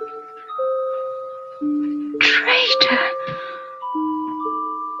 Traitor.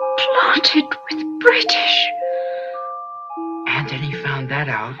 Plotted with British. Anthony found that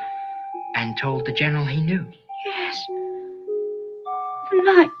out and told the general he knew. Yes. The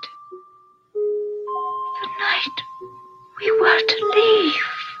night we were to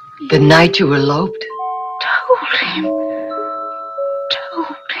leave. The night you eloped? Told him.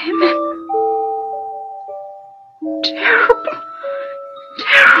 Terrible.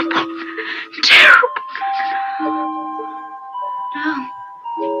 No.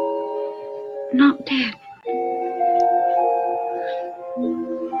 Not dead.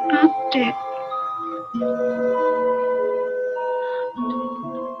 Not dead.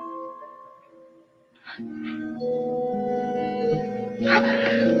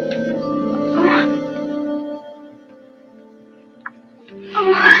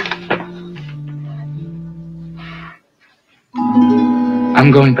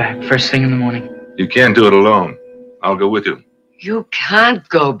 I'm going back first thing in the morning. You can't do it alone. I'll go with you. You can't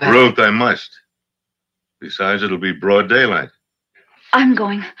go back. Ruth, I must. Besides, it'll be broad daylight. I'm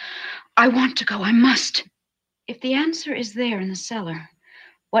going. I want to go. I must. If the answer is there in the cellar,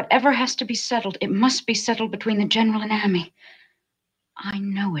 whatever has to be settled, it must be settled between the general and Amy. I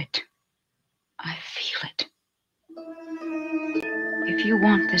know it. I feel it. If you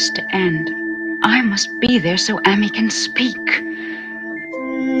want this to end, I must be there so Amy can speak.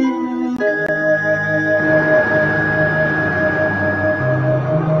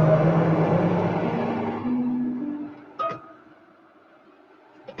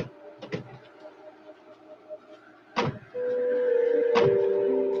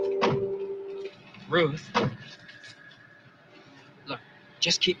 Ruth, look,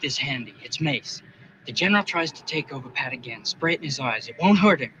 just keep this handy. It's mace. The general tries to take over Pat again. Spray it in his eyes. It won't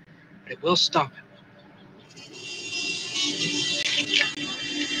hurt him, but it will stop him.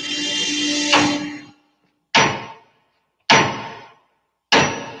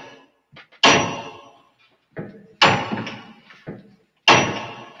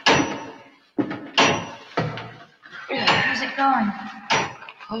 How's it going?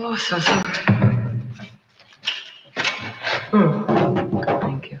 Oh, so.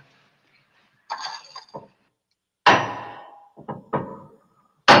 Thank you.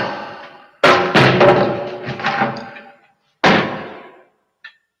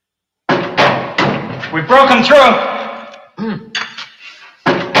 We've broken through.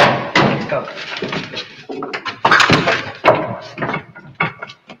 Let's go.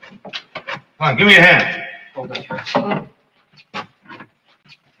 Come on, give me a hand. Hold on.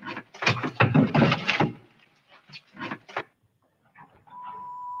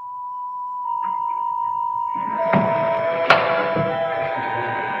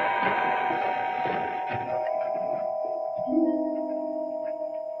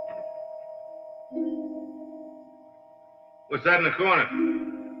 What's that in the corner?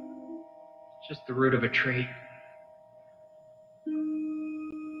 Just the root of a tree.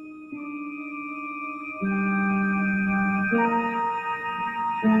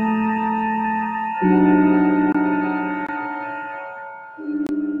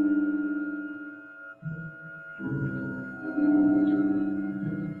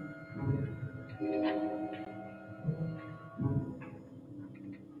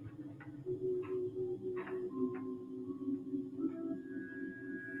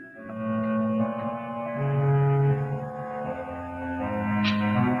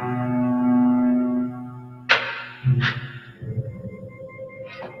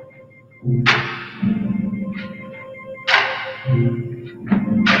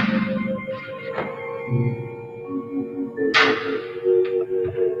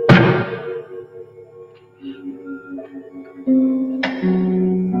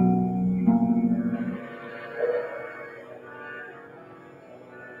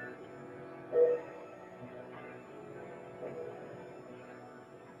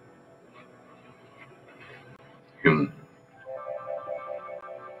 Human.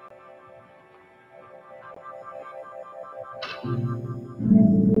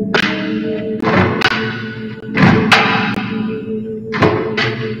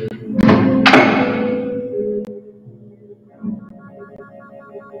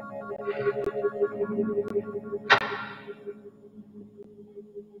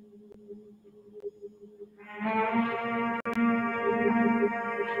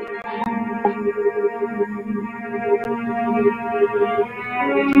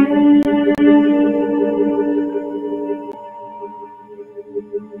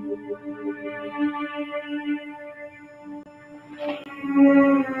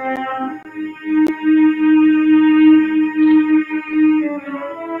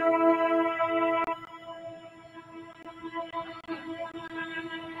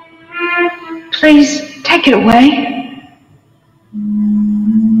 Please take it away.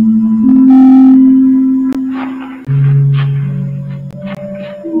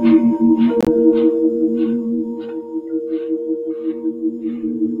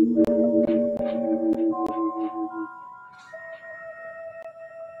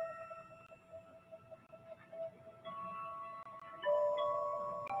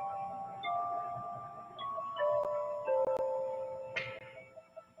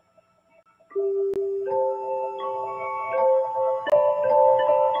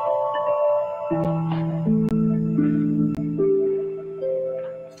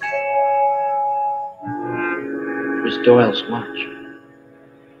 It was Doyle's watch.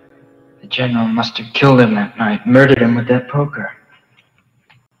 The general must have killed him that night, murdered him with that poker,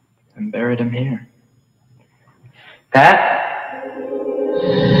 and buried him here. Pat?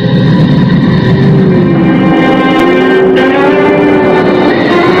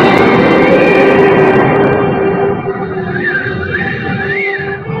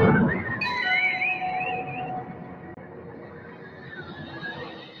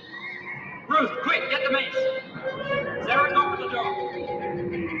 Ruth, quick, get the mace. Sarah, open the door.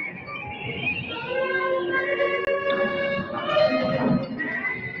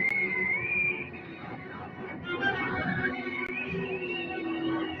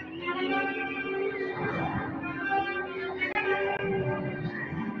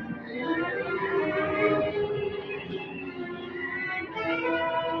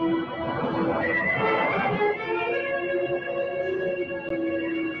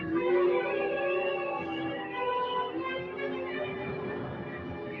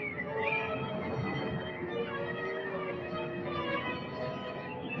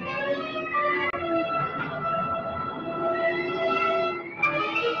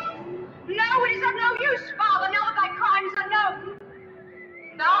 No, it is of no use, Father, now that thy crimes are known.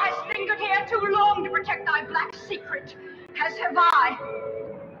 Thou hast lingered here too long to protect thy black secret, as have I.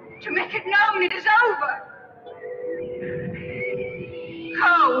 To make it known, it is over.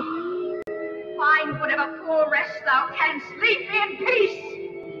 Go, find whatever poor rest thou canst, leave me in peace.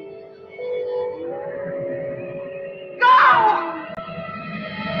 Go!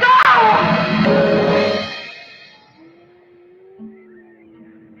 Go!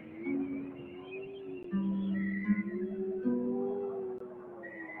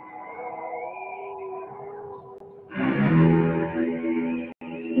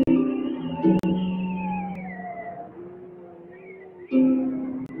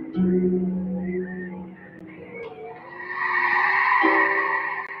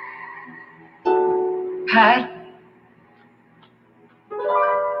 Pat?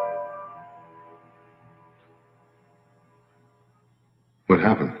 What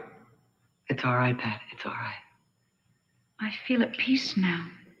happened? It's all right, Pat. It's all right. I feel at peace now.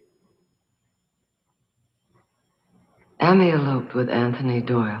 Amy eloped with Anthony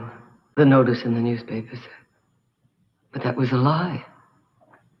Doyle. The notice in the newspapers. But that was a lie.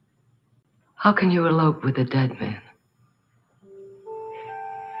 How can you elope with a dead man?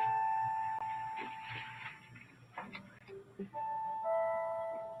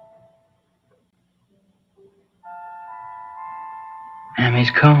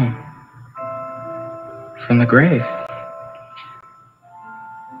 Amy's comb. From the grave.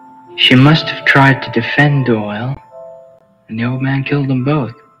 She must have tried to defend Doyle, and the old man killed them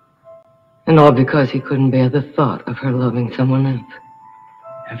both. And all because he couldn't bear the thought of her loving someone else.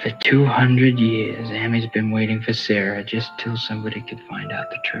 And for 200 years, Amy's been waiting for Sarah just till somebody could find out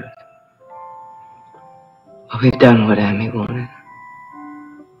the truth. Well, we've done what Amy wanted.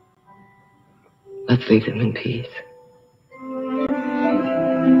 Let's leave them in peace.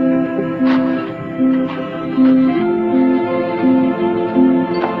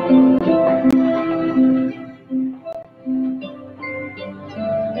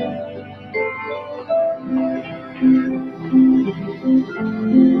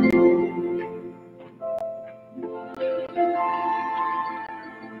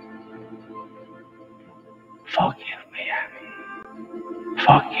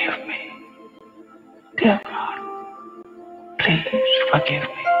 Forgive me. Dear God, please forgive me.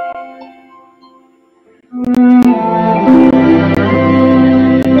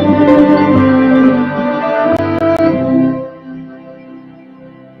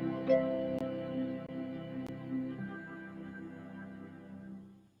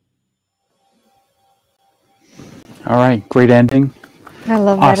 All right, great ending. I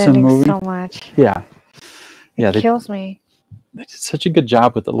love that Awesome ending movie. so much. Yeah, yeah, It kills me. they did such a good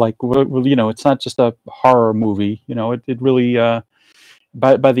job with it. Like, well, you know, it's not just a horror movie. You know, it really.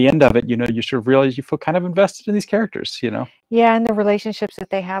 By the end of it, you know, you sort of realize you feel kind of invested in these characters. You know. Yeah, and the relationships that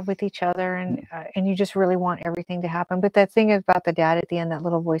they have with each other, and you just really want everything to happen. But that thing about the dad at the end, that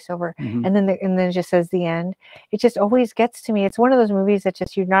little voiceover, Mhm. and then it just says the end. It just always gets to me. It's one of those movies that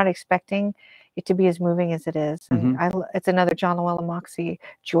just you're not expecting it to be as moving as it is. And it's another John Llewellyn Moxie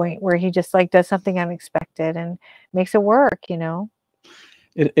joint where he just like does something unexpected and makes it work. You know.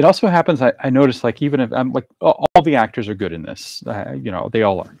 It also happens. I noticed, like, even if I'm like all the actors are good in this, you know, they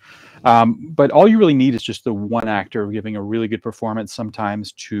all are. But all you really need is just the one actor giving a really good performance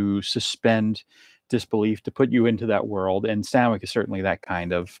sometimes to suspend disbelief, to put you into that world. And Stanwyck is certainly that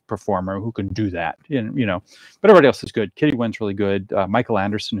kind of performer who can do that. And, you know, but everybody else is good. Kitty Wynn's really good. Michael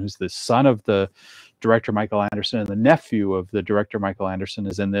Anderson, who's the son of the director Michael Anderson and the nephew of the director Michael Anderson,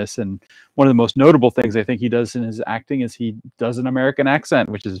 is in this. And one of the most notable things I think he does in his acting is he does an American accent,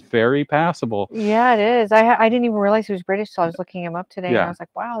 which is very passable. Yeah, it is. I didn't even realize he was British, so I was looking him up today, and I Yeah. was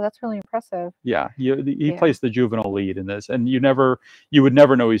like, wow, that's really impressive. Yeah, he Yeah. plays the juvenile lead in this, and you would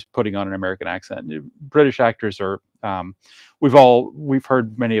never know he's putting on an American accent. British actors are, we've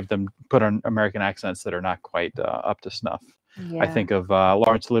heard many of them put on American accents that are not quite up to snuff. I Yeah. think of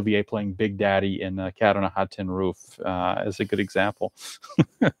Laurence Olivier playing Big Daddy in Cat on a Hot Tin Roof as a good example.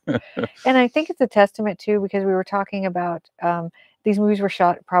 And I think it's a testament too, because we were talking about these movies were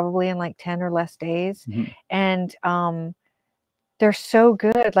shot probably in like 10 or less days, Mhm. and they're so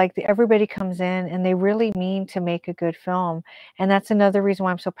good. Like everybody comes in and they really mean to make a good film, and that's another reason why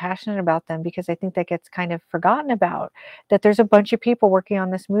I'm so passionate about them, because I think that gets kind of forgotten about, that there's a bunch of people working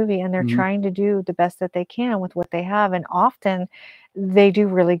on this movie and they're Mhm. trying to do the best that they can with what they have, and often they do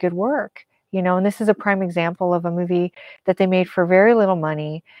really good work, you know. And this is a prime example of a movie that they made for very little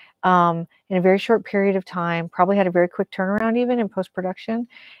money, in a very short period of time, probably had a very quick turnaround even in post-production,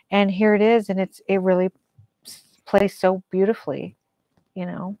 and here it is, and it really plays so beautifully, you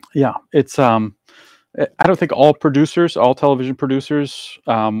know. Yeah, it's I don't think all television producers,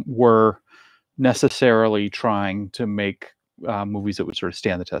 were necessarily trying to make movies that would sort of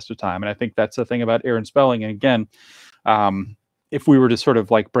stand the test of time. And I think that's the thing about Aaron Spelling. And again, if we were to sort of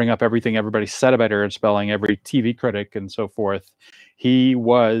like bring up everything everybody said about Aaron Spelling, every TV critic and so forth, he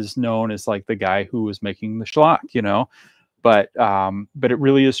was known as like the guy who was making the schlock, you know. But it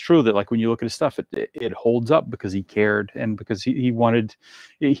really is true that, like, when you look at his stuff, it holds up because he cared, and because he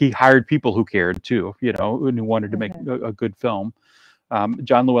hired people who cared too, you know, and who wanted to make a good film.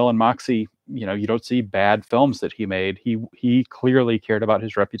 John Llewellyn Moxie, you know, you don't see bad films that he made. He clearly cared about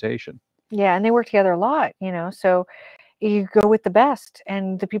his reputation. Yeah, and they work together a lot, you know. So you go with the best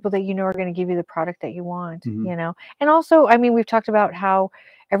and the people that you know are going to give you the product that you want, you know. And also, I mean, we've talked about how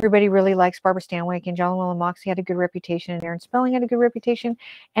everybody really likes Barbara Stanwyck, and John Llewellyn Moxie had a good reputation, and Aaron Spelling had a good reputation.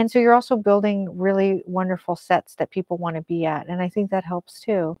 And so you're also building really wonderful sets that people want to be at, and I think that helps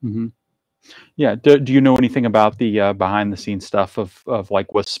too. Yeah. Do you know anything about the behind the scenes stuff of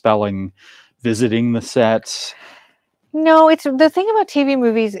like was Spelling visiting the sets? No, it's the thing about TV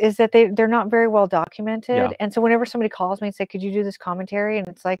movies is that they're not very well documented. Yeah. And so whenever somebody calls me and say, could you do this commentary? And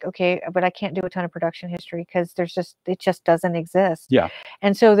it's like, okay, but I can't do a ton of production history because it just doesn't exist. Yeah.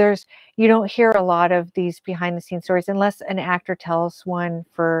 And so you don't hear a lot of these behind the scenes stories unless an actor tells one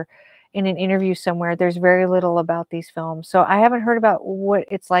in an interview somewhere. There's very little about these films. So I haven't heard about what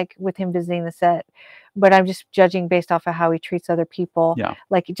it's like with him visiting the set, but I'm just judging based off of how he treats other people,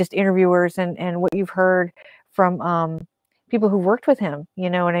 like just interviewers and what you've heard from people who worked with him, you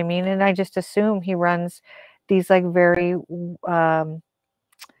know what I mean? And I just assume he runs these like very, what I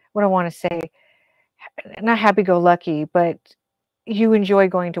want to say, not happy-go-lucky, but you enjoy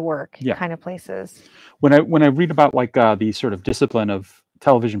going to work kind of places. When I read about like the sort of discipline of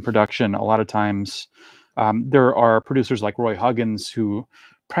television production, a lot of times there are producers like Roy Huggins who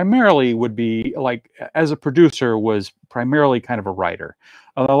primarily would be like, as a producer, was primarily kind of a writer.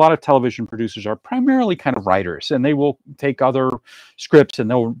 A lot of television producers are primarily kind of writers, and they will take other scripts and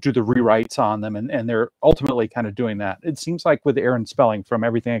they'll do the rewrites on them, and they're ultimately kind of doing that. It seems like with Aaron Spelling, from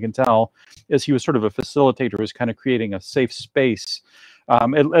everything I can tell, is he was sort of a facilitator, who was kind of creating a safe space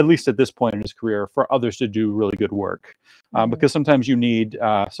at least at this point in his career, for others to do really good work. Because sometimes you need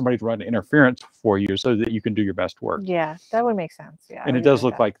somebody to run interference for you so that you can do your best work. Yeah, that would make sense. Yeah, And it does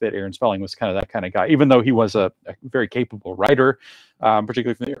look like that Aaron Spelling was kind of that kind of guy, even though he was a very capable writer,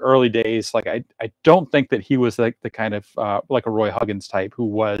 particularly from the early days. Like I don't think that he was like the kind of like a Roy Huggins type who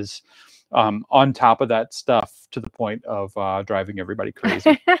was on top of that stuff to the point of driving everybody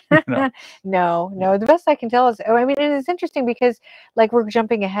crazy. You know? No. The best I can tell is, I mean, and it's interesting because like we're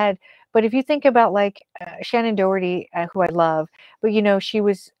jumping ahead, but if you think about like Shannon Doherty, who I love, but you know, she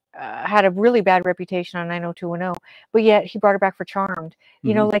was had a really bad reputation on 90210, but yet he brought her back for Charmed.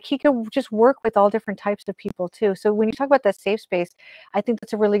 You know, like he could just work with all different types of people too. So when you talk about that safe space, I think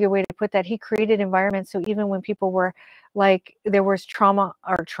that's a really good way to put that. He created environments so even when people were like, there was drama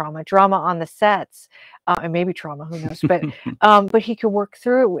on the sets, and maybe trauma, who knows, but he could work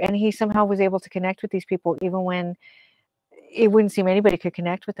through, and he somehow was able to connect with these people even when it wouldn't seem anybody could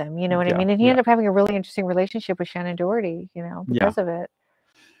connect with them. You know what I mean? And he ended up having a really interesting relationship with Shannon Doherty, you know, because of it.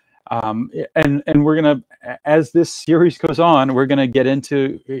 And we're gonna, as this series goes on, we're gonna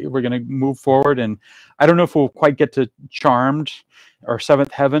move forward, and I don't know if we'll quite get to Charmed or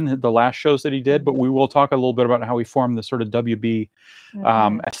Seventh Heaven, the last shows that he did, but we will talk a little bit about how he formed the sort of WB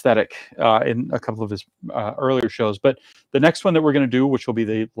aesthetic in a couple of his earlier shows. But the next one that we're going to do, which will be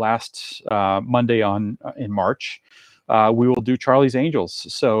the last Monday in March, we will do Charlie's Angels.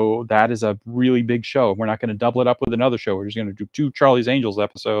 So that is a really big show. We're not going to double it up with another show. We're just going to do 2 Charlie's Angels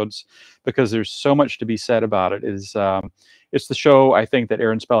episodes because there's so much to be said about it. It's the show I think that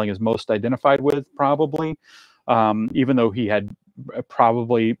Aaron Spelling is most identified with, probably, even though he had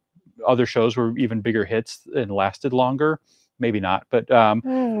probably other shows were even bigger hits and lasted longer. Maybe not, but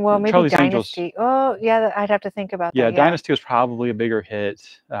well, maybe Charlie's Dynasty. Angels, oh yeah, I'd have to think about that. yeah, Dynasty was probably a bigger hit.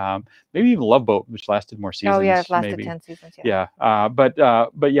 Maybe even Love Boat, which lasted more seasons. Oh yeah, it lasted maybe 10 seasons.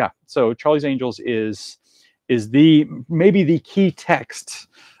 But yeah, so Charlie's Angels is maybe the key text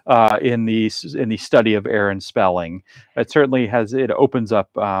in the study of Aaron Spelling. It certainly opens up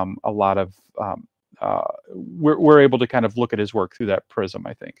a lot of we're able to kind of look at his work through that prism,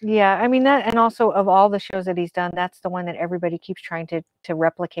 I think. Yeah, I mean that, and also of all the shows that he's done, that's the one that everybody keeps trying to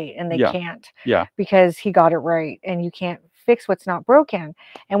replicate, and they can't. Yeah. Because he got it right, and you can't fix what's not broken.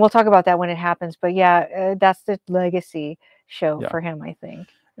 And we'll talk about that when it happens. But yeah, that's the legacy show for him, I think.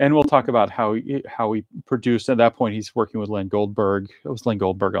 And we'll talk about how he produced. At that point, he's working with Len Goldberg. It was Len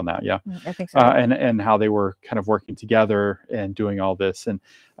Goldberg on that, yeah. I think so. And how they were kind of working together and doing all this. And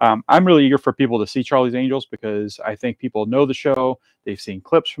I'm really eager for people to see Charlie's Angels because I think people know the show. They've seen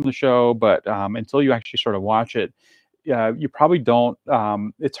clips from the show, but until you actually sort of watch it, you probably don't.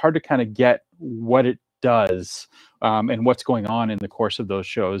 It's hard to kind of get what it does and what's going on in the course of those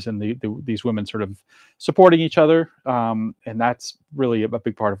shows, and these women sort of supporting each other, and that's really a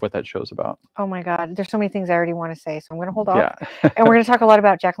big part of what that show's about. Oh my God, there's so many things I already want to say, so I'm going to hold off. And we're going to talk a lot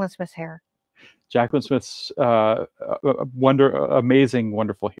about Jacqueline Smith's hair. Jacqueline Smith's amazing,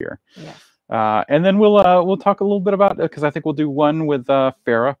 wonderful hair. Yes. And then we'll talk a little bit about, because I think we'll do one with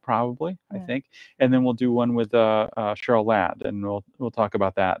Farrah, probably, I think, and then we'll do one with Cheryl Ladd, and we'll talk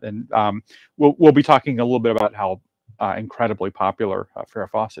about that, and we'll be talking a little bit about how incredibly popular Farrah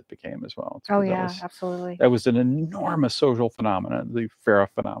Fawcett became as well. Oh yeah, absolutely. That was an enormous social phenomenon, the Farrah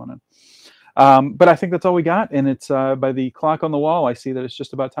phenomenon. But I think that's all we got, and it's by the clock on the wall, I see that it's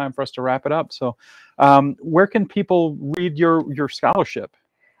just about time for us to wrap it up. So where can people read your scholarship?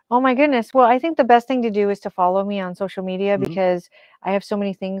 Oh my goodness. Well, I think the best thing to do is to follow me on social media because I have so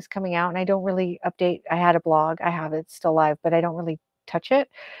many things coming out and I don't really update. I had a blog, I have it still live, but I don't really touch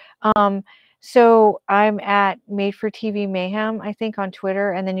it. So I'm at Made for TV Mayhem, I think, on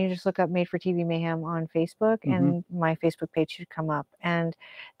Twitter, and then you just look up Made for TV Mayhem on Facebook, and my Facebook page should come up, and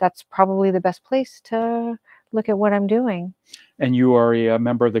that's probably the best place to look at what I'm doing. And you are a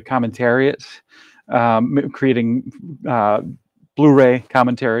member of the Commentariat, creating Blu-ray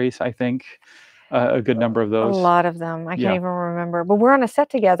commentaries, I think. A good number of those. A lot of them. I can't even remember. But we're on a set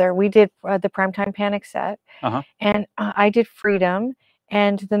together. We did the Primetime Panic set, and I did Freedom.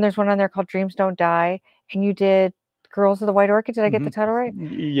 And then there's one on there called Dreams Don't Die. And you did Girls of the White Orchid. Did I get the title right?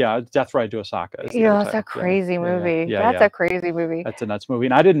 Yeah, Death Ride to Osaka. Yeah, that's a crazy movie. That's a crazy movie. That's a nuts movie.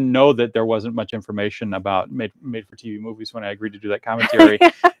 And I didn't know that there wasn't much information about made for TV movies when I agreed to do that commentary.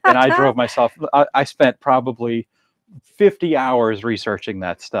 And I drove myself. I spent probably 50 hours researching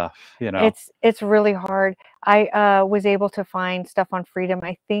that stuff. You know, it's really hard. I was able to find stuff on Freedom,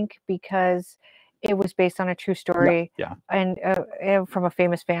 I think, because it was based on a true story, and from a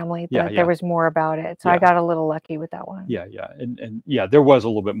famous family. There was more about it, so I got a little lucky with that one. And there was a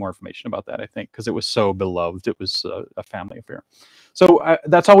little bit more information about that, I think, because it was so beloved. It was a family affair. So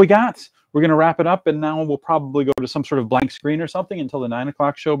that's all we got. We're going to wrap it up, and now we'll probably go to some sort of blank screen or something until the 9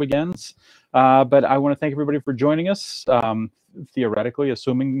 o'clock show begins. But I want to thank everybody for joining us, theoretically,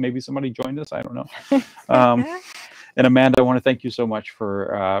 assuming maybe somebody joined us. I don't know. And Amanda, I want to thank you so much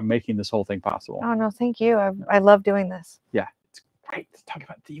for making this whole thing possible. Oh, no, thank you. I love doing this. Yeah, it's great to talk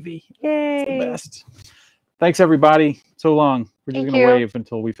about TV. Yay. It's the best. Thanks, everybody. So long. We're just going to wave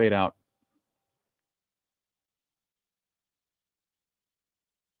until we fade out.